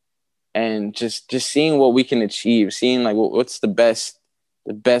foremost, and just seeing what we can achieve, seeing like what's the best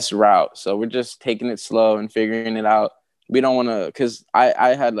the best route. So we're just taking it slow and figuring it out. We don't want to, because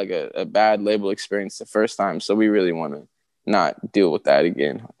I had like a bad label experience the first time. So we really want to not deal with that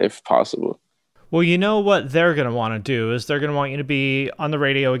again, if possible. Well, you know what they're going to want to do is they're going to want you to be on the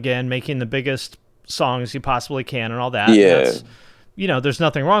radio again, making the biggest songs you possibly can and all that. Yeah. And that's, there's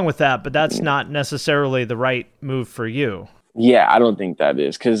nothing wrong with that, but that's not necessarily the right move for you. Yeah, I don't think that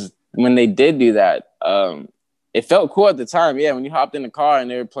is, because when they did do that, it felt cool at the time. Yeah, when you hopped in the car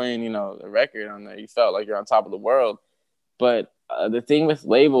and they were playing, a record on there, you felt like you're on top of the world. But the thing with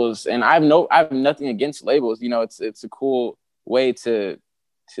labels, and I have nothing against labels. It's a cool way to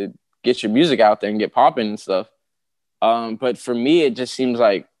get your music out there and get popping and stuff. But for me, it just seems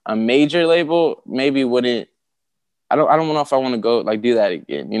like a major label maybe wouldn't. I don't know if I want to go like do that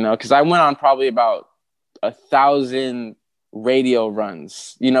again. Because I went on probably about 1,000 radio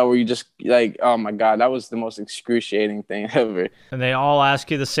runs. Where you just like, oh my God, that was the most excruciating thing ever. And they all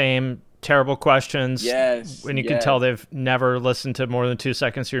ask you the same terrible questions. Yes. And you can tell they've never listened to more than 2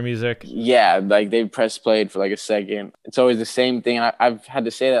 seconds of your music. Yeah, like they press played for like a second. It's always the same thing. I've had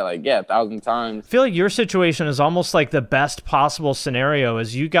to say that 1,000 times. I feel like your situation is almost like the best possible scenario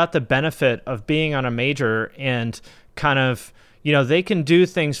is you got the benefit of being on a major and kind of, they can do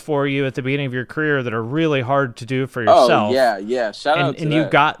things for you at the beginning of your career that are really hard to do for yourself. Oh, yeah. Shout out to and that. you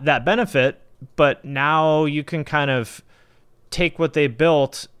got that benefit, but now you can kind of take what they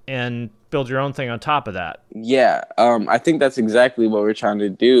built and build your own thing on top of that. Yeah, I think that's exactly what we're trying to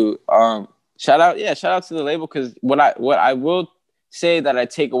do. Shout out to the label, because what I will say that I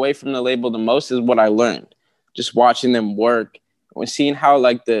take away from the label the most is what I learned, just watching them work and seeing how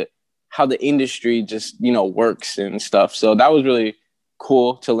the industry just works and stuff. So that was really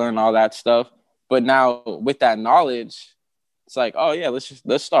cool to learn all that stuff. But now with that knowledge, it's like, oh yeah,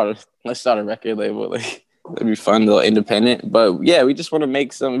 let's start a record label. That'd be fun, little independent. But yeah, we just want to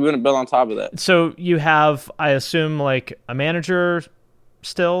we want to build on top of that. So you have, I assume, like a manager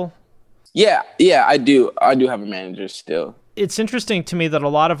still? Yeah, I do have a manager still. It's interesting to me that a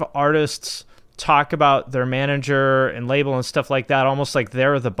lot of artists talk about their manager and label and stuff like that, almost like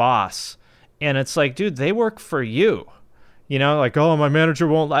they're the boss. And it's like, dude, they work for you. Like, oh, my manager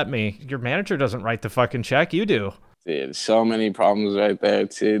won't let me. Your manager doesn't write the fucking check. You do. Dude, so many problems right there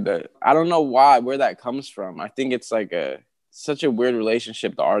too, that I don't know where that comes from. I think it's like such a weird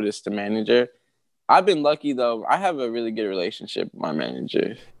relationship, the artist to manager. I've been lucky though. I have a really good relationship with my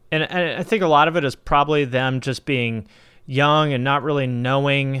manager. And I think a lot of it is probably them just being young and not really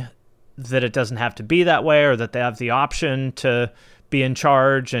knowing that it doesn't have to be that way, or that they have the option to be in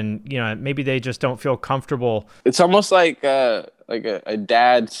charge, and maybe they just don't feel comfortable. It's almost like a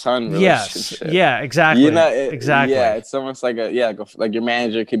dad-son relationship. Yes, yeah, exactly. Exactly. Yeah, it's almost like like your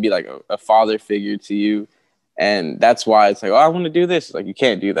manager could be like a father figure to you, and that's why it's like, oh, I want to do this. Like, you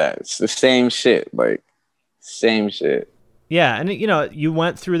can't do that. It's the same shit. Like, same shit. Yeah, and you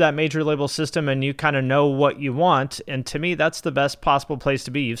went through that major label system, and you kind of know what you want, and to me, that's the best possible place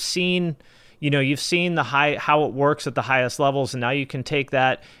to be. You've seen how it works at the highest levels, and now you can take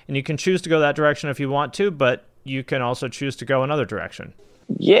that and you can choose to go that direction if you want to, but you can also choose to go another direction.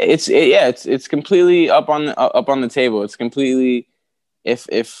 Yeah, it's completely up on the table. It's completely, if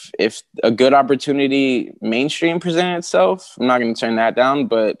a good opportunity mainstream presented itself, I'm not going to turn that down.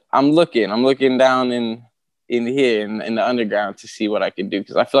 But I'm looking down in here in the underground to see what I can do,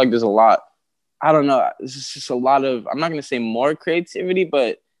 because I feel like there's a lot. I don't know. It's just a lot of. I'm not going to say more creativity,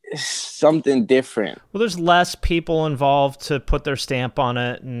 but something different. Well, there's less people involved to put their stamp on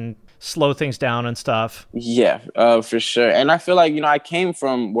it and slow things down and stuff. Yeah, for sure. And I feel like, I came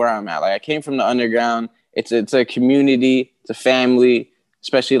from where I'm at. Like, I came from the underground. It's a community, it's a family,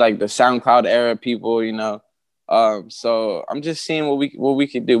 especially like the SoundCloud era people, So I'm just seeing what we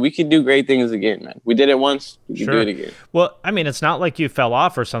could do. We could do great things again, man. We did it once, we can do it again. Well, I mean, it's not like you fell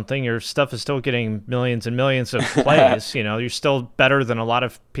off or something. Your stuff is still getting millions and millions of plays. You're still better than a lot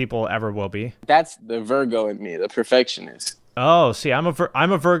of people ever will be. That's the Virgo in me, the perfectionist. Oh, see, I'm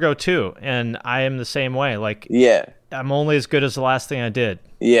a Virgo too, and I am the same way. Like, yeah, I'm only as good as the last thing I did.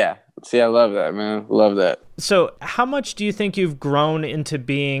 Yeah. See, I love that, man. Love that. So how much do you think you've grown into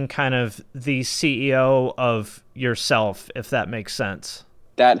being kind of the CEO of yourself, if that makes sense?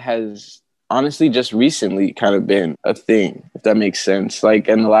 That has honestly just recently kind of been a thing, if that makes sense. Like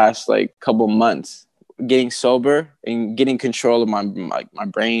in the last couple months, getting sober and getting control of my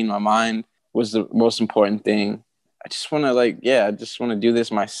brain, my mind was the most important thing. I just want to I just want to do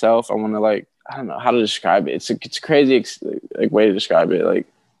this myself. I want to I don't know how to describe it. It's a crazy way to describe it.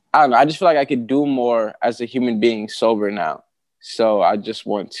 I don't know. I just feel like I could do more as a human being sober now. So I just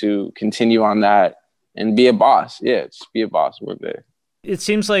want to continue on that and be a boss. Yeah, just be a boss one day. It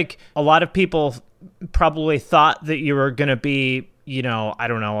seems like a lot of people probably thought that you were going to be, you know, I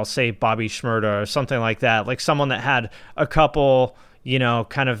don't know, I'll say Bobby Shmurda or something like that, like someone that had a couple, you know,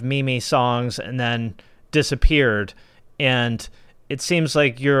 kind of meme songs and then disappeared. And it seems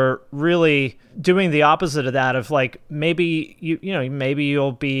like you're really doing the opposite of that, of like, maybe maybe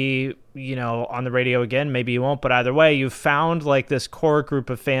you'll be, you know, on the radio again, maybe you won't, but either way, you've found like this core group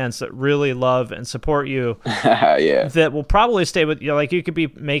of fans that really love and support you. Yeah. That will probably stay with you. Like, you could be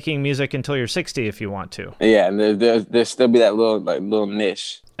making music until you're 60 if you want to. Yeah, and there'll still be that little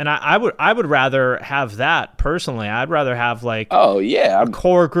niche. And I would rather have that personally. I'd rather have like a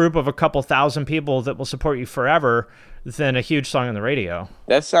core group of a couple thousand people that will support you forever than a huge song on the radio.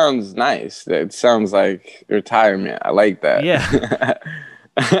 That sounds nice. That sounds like retirement. I like that. Yeah.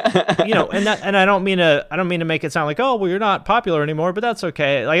 You know, and I don't mean to make it sound like, oh, well, you're not popular anymore, but that's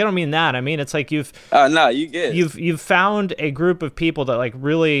okay. Like, I don't mean that. I mean, it's like you've found a group of people that like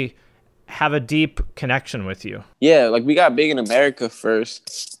really have a deep connection with you. Yeah, like we got big in America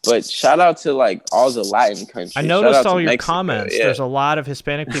first, but shout out to like all the Latin countries. I noticed all your comments. Yeah. There's a lot of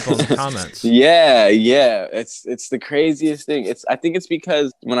Hispanic people in the comments. Yeah. It's the craziest thing. I think it's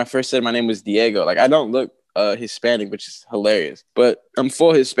because when I first said my name was Diego, like I don't look Hispanic, which is hilarious, but I'm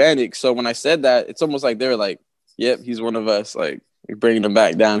full Hispanic. So when I said that, it's almost like they were like, yep, he's one of us, like bringing him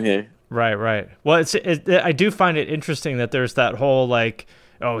back down here. Right. Well, I do find it interesting that there's that whole like,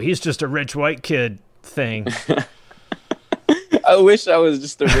 oh, he's just a rich white kid thing. I wish I was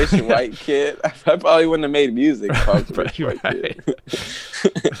just a rich white kid. I probably wouldn't have made music. Right.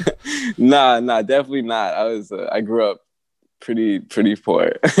 Nah, definitely not. I grew up pretty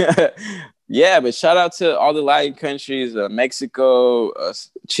poor. Yeah, but shout out to all the Latin countries, Mexico,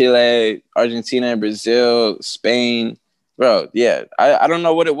 Chile, Argentina, Brazil, Spain. Bro, yeah, I don't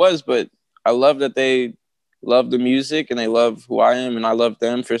know what it was, but I love that they love the music and they love who I am, and I love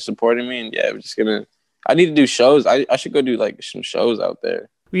them for supporting me. And yeah, I need to do shows. I should go do like some shows out there.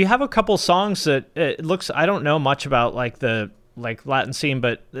 We have a couple songs that it looks, I don't know much about like the Latin scene,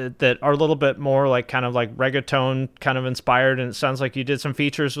 but that are a little bit more like kind of like reggaeton kind of inspired. And it sounds like you did some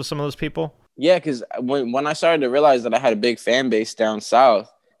features with some of those people. Yeah, because when I started to realize that I had a big fan base down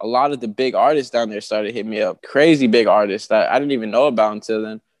south, a lot of the big artists down there started hitting me up. Crazy big artists that I didn't even know about until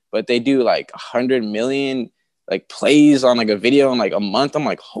then. But they do like 100 million like plays on like a video in like a month. I'm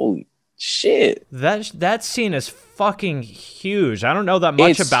like, holy shit. That scene is fucking huge. I don't know that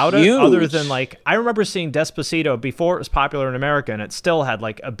much about it other than like, I remember seeing Despacito before it was popular in America and it still had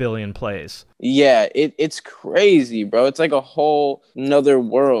like 1 billion plays. Yeah, it's crazy, bro. It's like a whole nother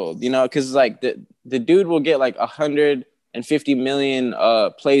world, you know, because like the dude will get like 150 million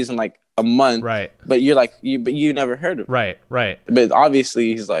plays in like a month, right? But you're like, you never heard of him, right? But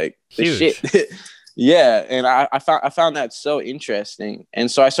obviously he's like the huge shit. Yeah, and I found that so interesting,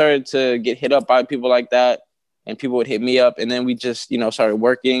 and so I started to get hit up by people like that, and people would hit me up, and then we just started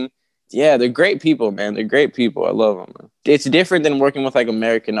working. Yeah, they're great people, man. They're great people. I love them, man. It's different than working with like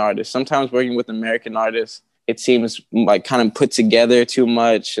American artists. Sometimes working with American artists, it seems like kind of put together too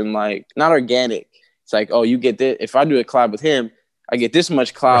much and like not organic. It's like, oh, you get this. If I do a collab with him, I get this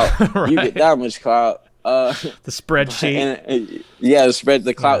much clout. Right. You get that much clout. The spreadsheet.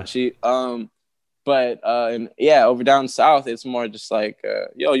 The clout sheet. But over down south, it's more just like,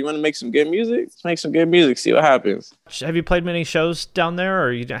 yo, you want to make some good music? Let's make some good music. See what happens. Have you played many shows down there,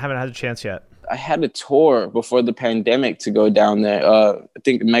 or you haven't had a chance yet? I had a tour before the pandemic to go down there. I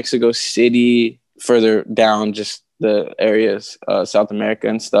think Mexico City, further down, just the areas, South America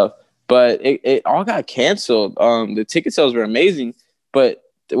and stuff. But it all got canceled. The ticket sales were amazing, but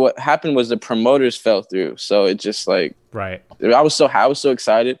what happened was the promoters fell through. So it just like, right. I was so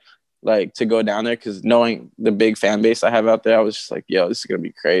excited like to go down there because knowing the big fan base I have out there, I was just like, yo, this is gonna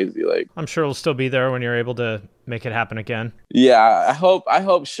be crazy. Like, I'm sure it'll still be there when you're able to make it happen again. Yeah, I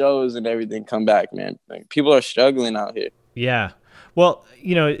hope shows and everything come back, man. Like, people are struggling out here. Yeah. Well,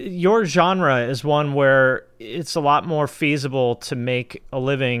 your genre is one where it's a lot more feasible to make a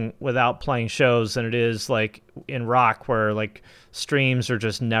living without playing shows than it is like in rock, where like streams are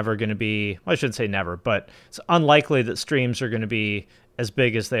just never going to be, well, I shouldn't say never, but it's unlikely that streams are going to be as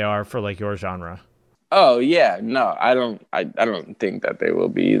big as they are for like your genre. Oh yeah, no, I don't think that they will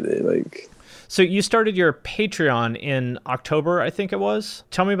be either. Like, so you started your Patreon in October, I think it was.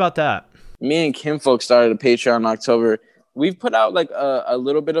 Tell me about that. Me and Kim Folk started a Patreon in October. We've put out like a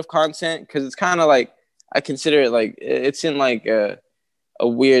little bit of content because it's kind of like, I consider it like it's in like a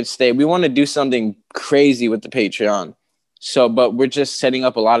weird state. We want to do something crazy with the Patreon. So, but we're just setting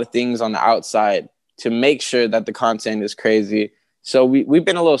up a lot of things on the outside to make sure that the content is crazy. So we've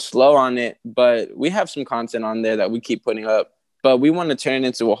been a little slow on it, but we have some content on there that we keep putting up. but we want to turn it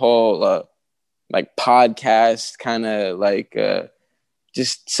into a whole like podcast kind of like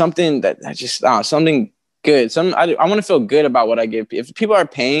just something that just something good. I want to feel good about what I give. If people are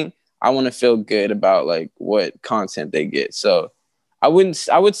paying, I want to feel good about like what content they get. So I would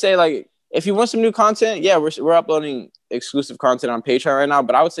say like if you want some new content, yeah, we're uploading exclusive content on Patreon right now,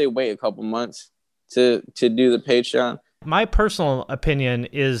 but I would say wait a couple months to do the Patreon. My personal opinion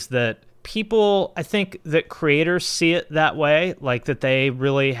is that people, I think that creators see it that way, like that they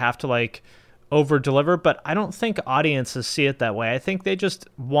really have to like over deliver, but I don't think audiences see it that way. I think they just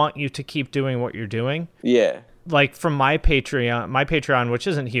want you to keep doing what you're doing. Yeah. Like from my Patreon, which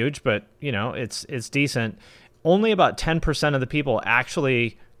isn't huge, but you know, it's decent. Only about 10% of the people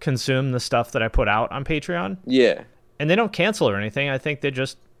actually consume the stuff that I put out on Patreon. Yeah. And they don't cancel or anything. I think they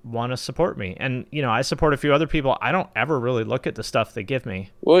just want to support me. And, you know, I support a few other people. I don't ever really look at the stuff they give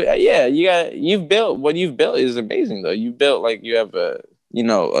me. Well, yeah, you've built is amazing though. You built like you have a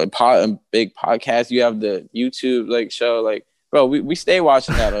big podcast. You have the YouTube like show. Like, bro, we stay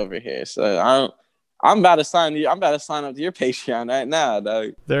watching that over here. So I'm about to sign up to your Patreon right now,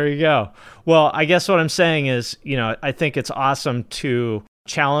 dog. There you go. Well, I guess what I'm saying is, you know, I think it's awesome to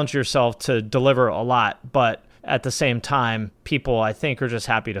challenge yourself to deliver a lot, but at the same time, people I think are just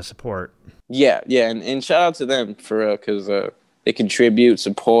happy to support. Yeah, and shout out to them for real because they contribute,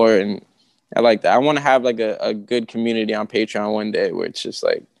 support, and I like that. I want to have like a good community on Patreon one day where it's just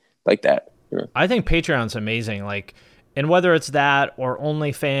like that. Yeah. I think Patreon's amazing. Like, and whether it's that or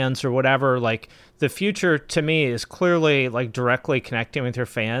OnlyFans or whatever, like the future to me is clearly like directly connecting with your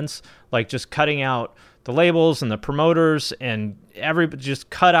fans, like just cutting out the labels and the promoters and just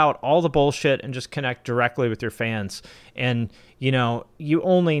cut out all the bullshit and just connect directly with your fans. And, you know, you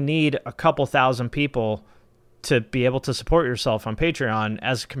only need a couple thousand people to be able to support yourself on Patreon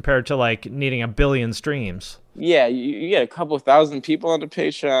as compared to like needing 1 billion streams. Yeah, you get a couple thousand people on the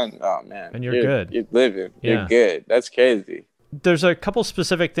Patreon. Oh man. And you're good. You're living. Yeah. You're good. That's crazy. There's a couple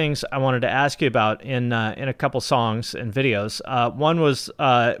specific things I wanted to ask you about in a couple songs and videos. One was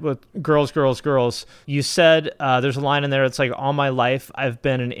with Girls, Girls, Girls. You said there's a line in there. It's like, all my life I've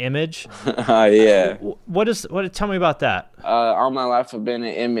been an image. Yeah. Tell me about that. All my life I've been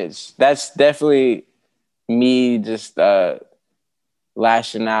an image. That's definitely me just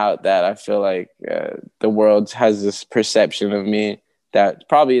lashing out that I feel like the world has this perception of me that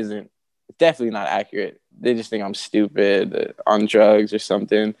probably isn't, definitely not accurate. They just think I'm stupid, on drugs or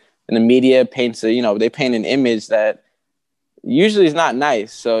something. And the media paints they paint an image that usually is not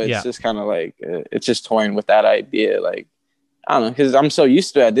nice. So it's just kind of like, it's just toying with that idea. Like, I don't know, because I'm so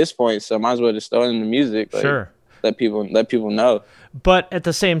used to it at this point. So might as well just throw it in the music. Like, sure. Let people know. But at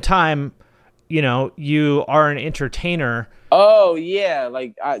the same time, you know, you are an entertainer. Oh yeah.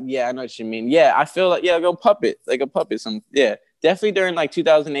 Like, I know what you mean. Yeah. I feel like, like a puppet. Definitely during like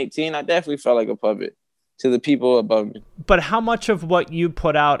 2018, I definitely felt like a puppet to the people above me. But how much of what you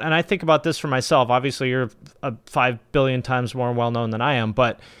put out, and I think about this for myself, obviously you're 5 billion times more well-known than I am,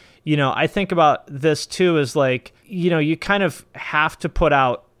 but, you know, I think about this too as like, you know, you kind of have to put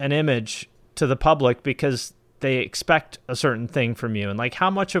out an image to the public because they expect a certain thing from you. And like, how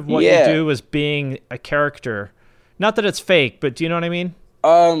much of what you do is being a character? Not that it's fake, but do you know what I mean?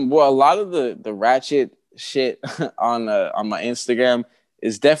 Well, a lot of the ratchet shit on my Instagram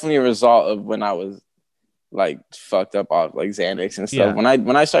is definitely a result of when I was like fucked up off like Xanax and stuff. Yeah.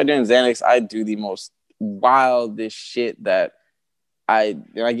 When I started doing Xanax, I do the most wildest shit that I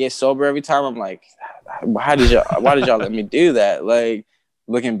get sober every time. I'm like, why did y'all let me do that? Like,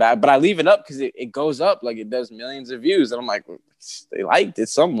 looking back, but I leave it up because it goes up, like it does millions of views, and I'm like, they liked it,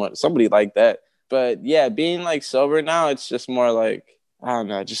 somebody liked that. But yeah, being like sober now, it's just more like, I don't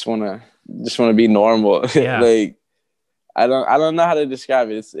know, I just wanna be normal. Yeah. Like, I don't know how to describe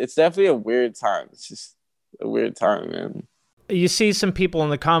it. It's definitely a weird time. It's just a weird time, man. You see some people in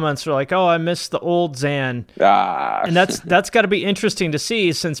the comments are like, oh, I miss the old Xan. And that's got to be interesting to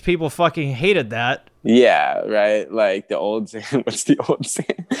see since people fucking hated that. Yeah, right. Like the old Xan. What's the old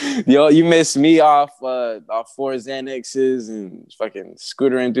Xan? You miss me off 4 Xanaxes and fucking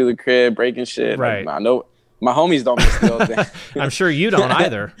scootering through the crib, breaking shit. Right. Like, I know my homies don't miss the old Xan. I'm sure you don't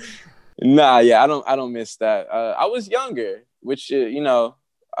either. Nah, yeah, I don't miss that. I was younger, which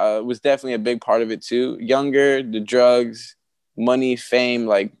was definitely a big part of it too. Younger, the drugs, money, fame,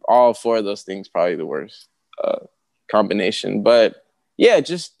 like all 4 of those things, probably the worst combination. But yeah,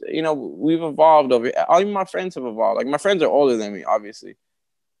 just, we've evolved all my friends have evolved. Like my friends are older than me, obviously.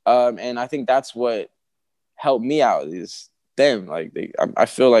 And I think that's what helped me out is them. Like I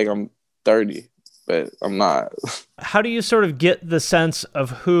feel like I'm 30. but I'm not. How do you sort of get the sense of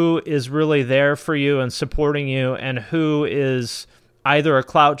who is really there for you and supporting you and who is either a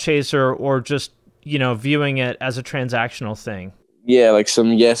clout chaser or just, viewing it as a transactional thing? Yeah, like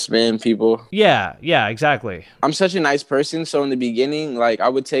some yes man people. Yeah, exactly. I'm such a nice person. So in the beginning, like I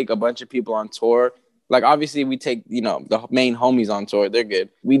would take a bunch of people on tour. Like obviously we take, the main homies on tour. They're good.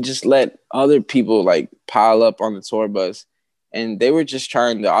 We just let other people like pile up on the tour bus. And they were just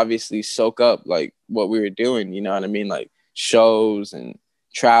trying to obviously soak up like what we were doing. You know what I mean? Like shows and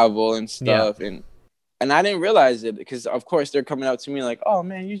travel and stuff. Yeah. And I didn't realize it because of course they're coming up to me like, oh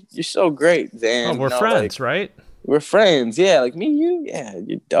man, you're so great, Xan. Oh, we're friends, right? We're friends. Yeah. Like me, you, yeah,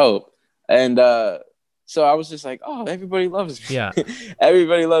 you're dope. And, so I was just like, oh, everybody loves me. Yeah.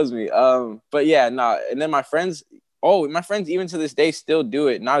 Everybody loves me. But yeah, nah. And then my friends even to this day still do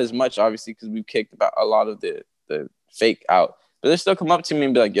it. Not as much, obviously, because we've kicked about a lot of the fake out. But they still come up to me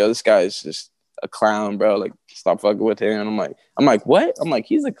and be like, yo, this guy is just a clown, bro. Like, stop fucking with him. And I'm like, what? I'm like,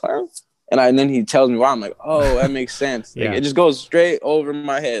 he's a clown? And then he tells me why. I'm like, oh, that makes sense. Yeah. Like, it just goes straight over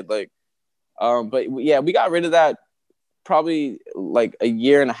my head. Like, but yeah, we got rid of that probably like a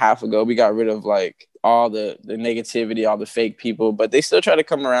year and a half ago. We got rid of like all the negativity, all the fake people, but they still try to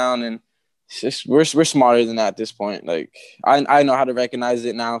come around, and it's just we're smarter than that at this point. Like I know how to recognize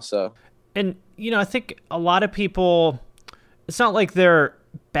it now. So, and I think a lot of people, it's not like they're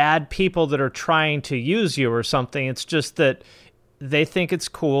bad people that are trying to use you or something. It's just that they think it's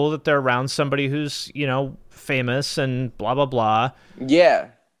cool that they're around somebody who's famous and blah blah blah. Yeah,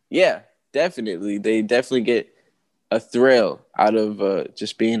 definitely. They definitely get a thrill out of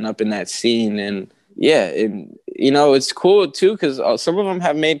just being up in that scene. And yeah, and it's cool too because some of them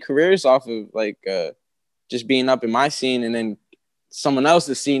have made careers off of like just being up in my scene, and then someone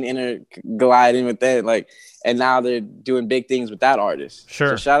else's scene gliding with that, like, and now they're doing big things with that artist. Sure.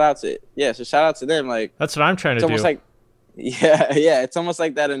 So shout out to them. Like, that's what I'm trying to do. Almost like, yeah, it's almost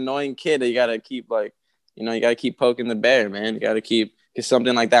like that annoying kid that you gotta keep like, you gotta keep poking the bear, man. You gotta keep, because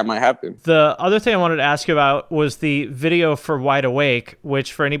something like that might happen. The other thing I wanted to ask you about was the video for Wide Awake,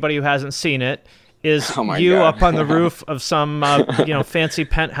 which for anybody who hasn't seen it, is you God. up on the roof of some fancy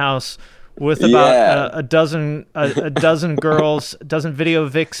penthouse with about a dozen girls, a dozen video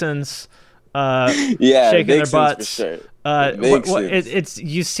vixens, shaking their butts. For sure. It's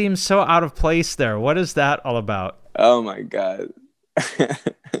you seem so out of place there. What is that all about? Oh my God.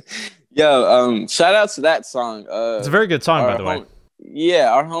 Yo, shout out to that song. It's a very good song, by the way.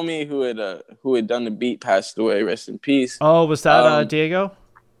 Yeah, our homie who had done the beat passed away. Rest in peace. Oh, was that Diego?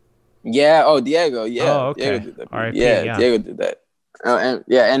 Yeah. Oh, Diego. Yeah. Oh, okay. Diego did that beat. R.I.P., yeah, Diego did that.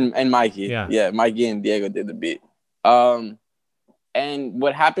 And Mikey. Yeah. Mikey and Diego did the beat. And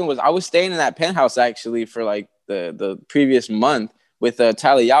what happened was I was staying in that penthouse actually for like the previous month with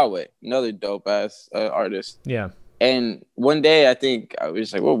Tyler Yahweh, another dope ass artist. Yeah. And one day I think I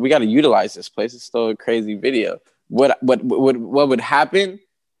was like, well, we got to utilize this place. It's still a crazy video. What would happen?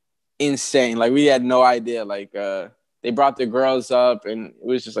 Insane. Like we had no idea. Like they brought the girls up and it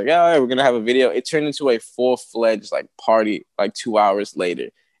was just like, all right, we're gonna have a video. It turned into a full-fledged like party like 2 hours later.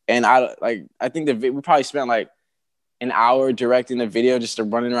 And I think we probably spent like an hour directing the video just to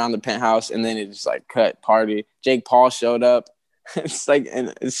running around the penthouse, and then it just like cut party. Jake Paul showed up. It's like,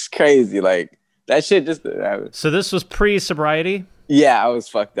 and it's crazy. Like that shit just happened. So this was pre-sobriety? Yeah, I was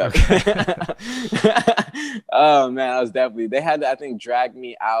fucked up. Okay. Oh man, I was definitely. They had to, I think, drag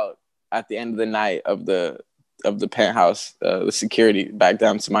me out at the end of the night of the penthouse, the security back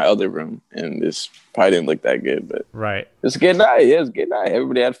down to my other room, and this probably didn't look that good, but right. It was a good night. Yeah, it was a good night.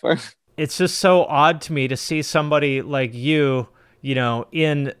 Everybody had fun. It's just so odd to me to see somebody like you,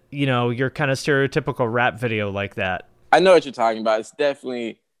 in your kind of stereotypical rap video like that. I know what you're talking about. It's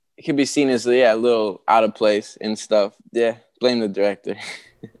definitely, it can be seen as a little out of place and stuff. Yeah, blame the director.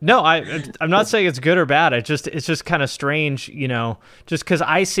 No, I'm not saying it's good or bad. It's just kind of strange, just because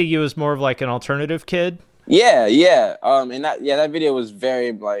I see you as more of like an alternative kid. Yeah. And that video was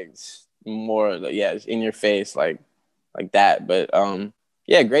very like more in your face like that. But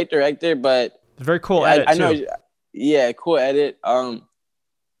great director, but very cool edit I know. too. Yeah, cool edit. I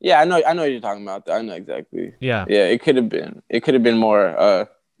know what you're talking about. I know exactly. Yeah. Yeah, it could have been more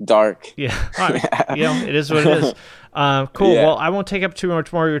dark. Yeah. All right. It is what it is. Cool. Yeah. Well, I won't take up too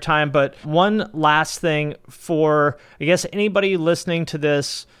much more of your time, but one last thing for, I guess, anybody listening to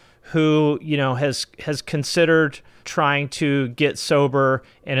this who, has considered trying to get sober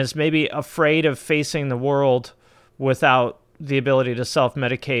and is maybe afraid of facing the world without the ability to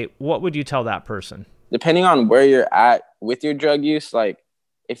self-medicate, what would you tell that person? Depending on where you're at with your drug use, like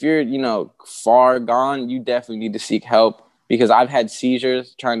if you're, far gone, you definitely need to seek help, because I've had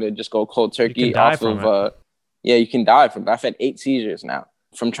seizures trying to just go cold turkey off of you can die from it. I've had 8 seizures now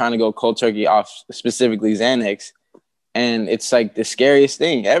from trying to go cold turkey off specifically Xanax, and it's like the scariest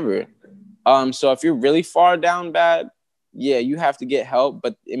thing ever. So if you're really far down bad, yeah, you have to get help.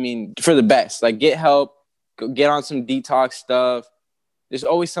 But I mean, for the best, like get help, go get on some detox stuff. There's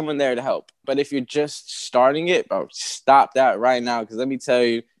always someone there to help. But if you're just starting it, bro, stop that right now. Because let me tell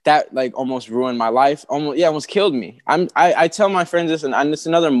you, that like almost ruined my life. Almost killed me. I tell my friends this, and it's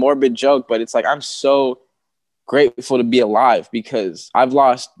another morbid joke, but it's like I'm so grateful to be alive because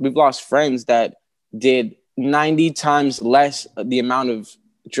we've lost friends that did 90 times less the amount of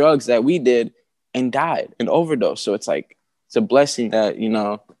drugs that we did and died and overdosed. So it's like, it's a blessing that,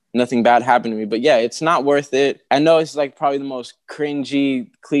 nothing bad happened to me. But yeah, it's not worth it. I know it's like probably the most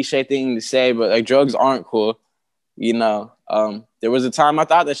cringy cliche thing to say, but like drugs aren't cool. There was a time I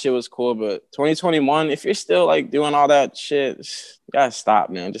thought that shit was cool, but 2021, if you're still like doing all that shit, you gotta stop,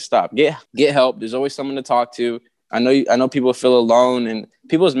 man. Just stop. Get help. There's always someone to talk to. I know people feel alone, and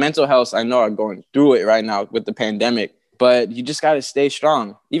people's mental health I know are going through it right now with the pandemic, but you just gotta stay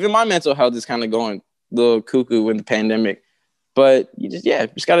strong. Even my mental health is kind of going a little cuckoo with the pandemic, but you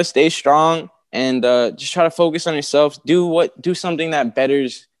just gotta stay strong and just try to focus on yourself. Do something that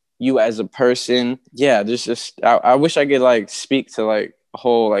betters you as a person. Yeah, I wish I could like speak to like a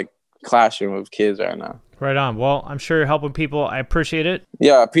whole like classroom of kids right now. Right on. Well, I'm sure you're helping people. I appreciate it.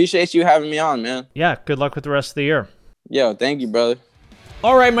 Yeah, I appreciate you having me on, man. Yeah, good luck with the rest of the year. Yo, thank you, brother.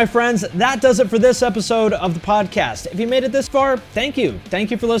 All right, my friends, that does it for this episode of the podcast. If you made it this far, thank you.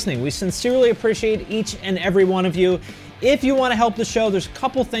 Thank you for listening. We sincerely appreciate each and every one of you. If you want to help the show, there's a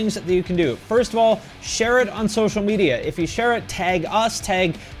couple things that you can do. First of all, share it on social media. If you share it, tag us,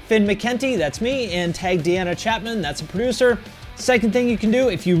 tag Finn McKenty, that's me, and tag Deanna Chapman, that's a producer. Second thing you can do,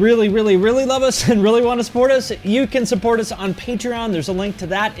 if you really, really, really love us and really want to support us, you can support us on Patreon. There's a link to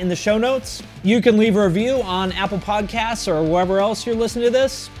that in the show notes. You can leave a review on Apple Podcasts or wherever else you're listening to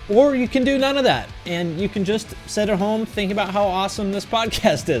this, or you can do none of that, and you can just sit at home thinking about how awesome this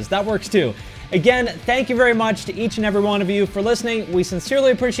podcast is. That works too. Again, thank you very much to each and every one of you for listening. We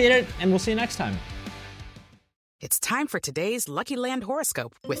sincerely appreciate it, and we'll see you next time. It's time for today's Lucky Land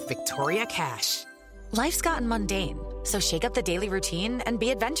horoscope with Victoria Cash. Life's gotten mundane, so shake up the daily routine and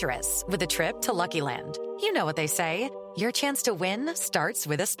be adventurous with a trip to Lucky Land. You know what they say, your chance to win starts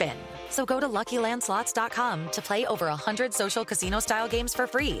with a spin. So go to LuckyLandSlots.com to play over 100 social casino-style games for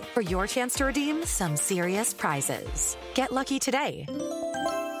free for your chance to redeem some serious prizes. Get lucky today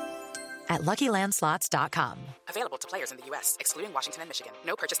at LuckyLandSlots.com. Available to players in the U.S., excluding Washington and Michigan.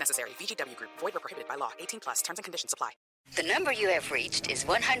 No purchase necessary. VGW Group. Void where prohibited by law. 18+. Terms and conditions apply. The number you have reached is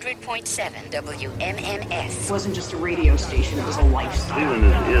 100.7 WMMS. It wasn't just a radio station, it was a lifestyle. Cleveland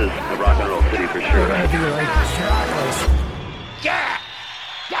is a rock and roll city for sure. Get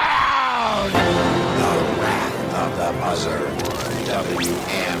down! The Wrath of the Buzzard.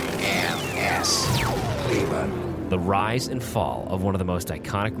 WMMS. Cleveland. The rise and fall of one of the most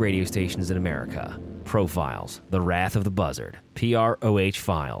iconic radio stations in America. Profiles, The Wrath of the Buzzard. PROH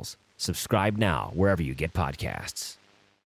Files. Subscribe now wherever you get podcasts.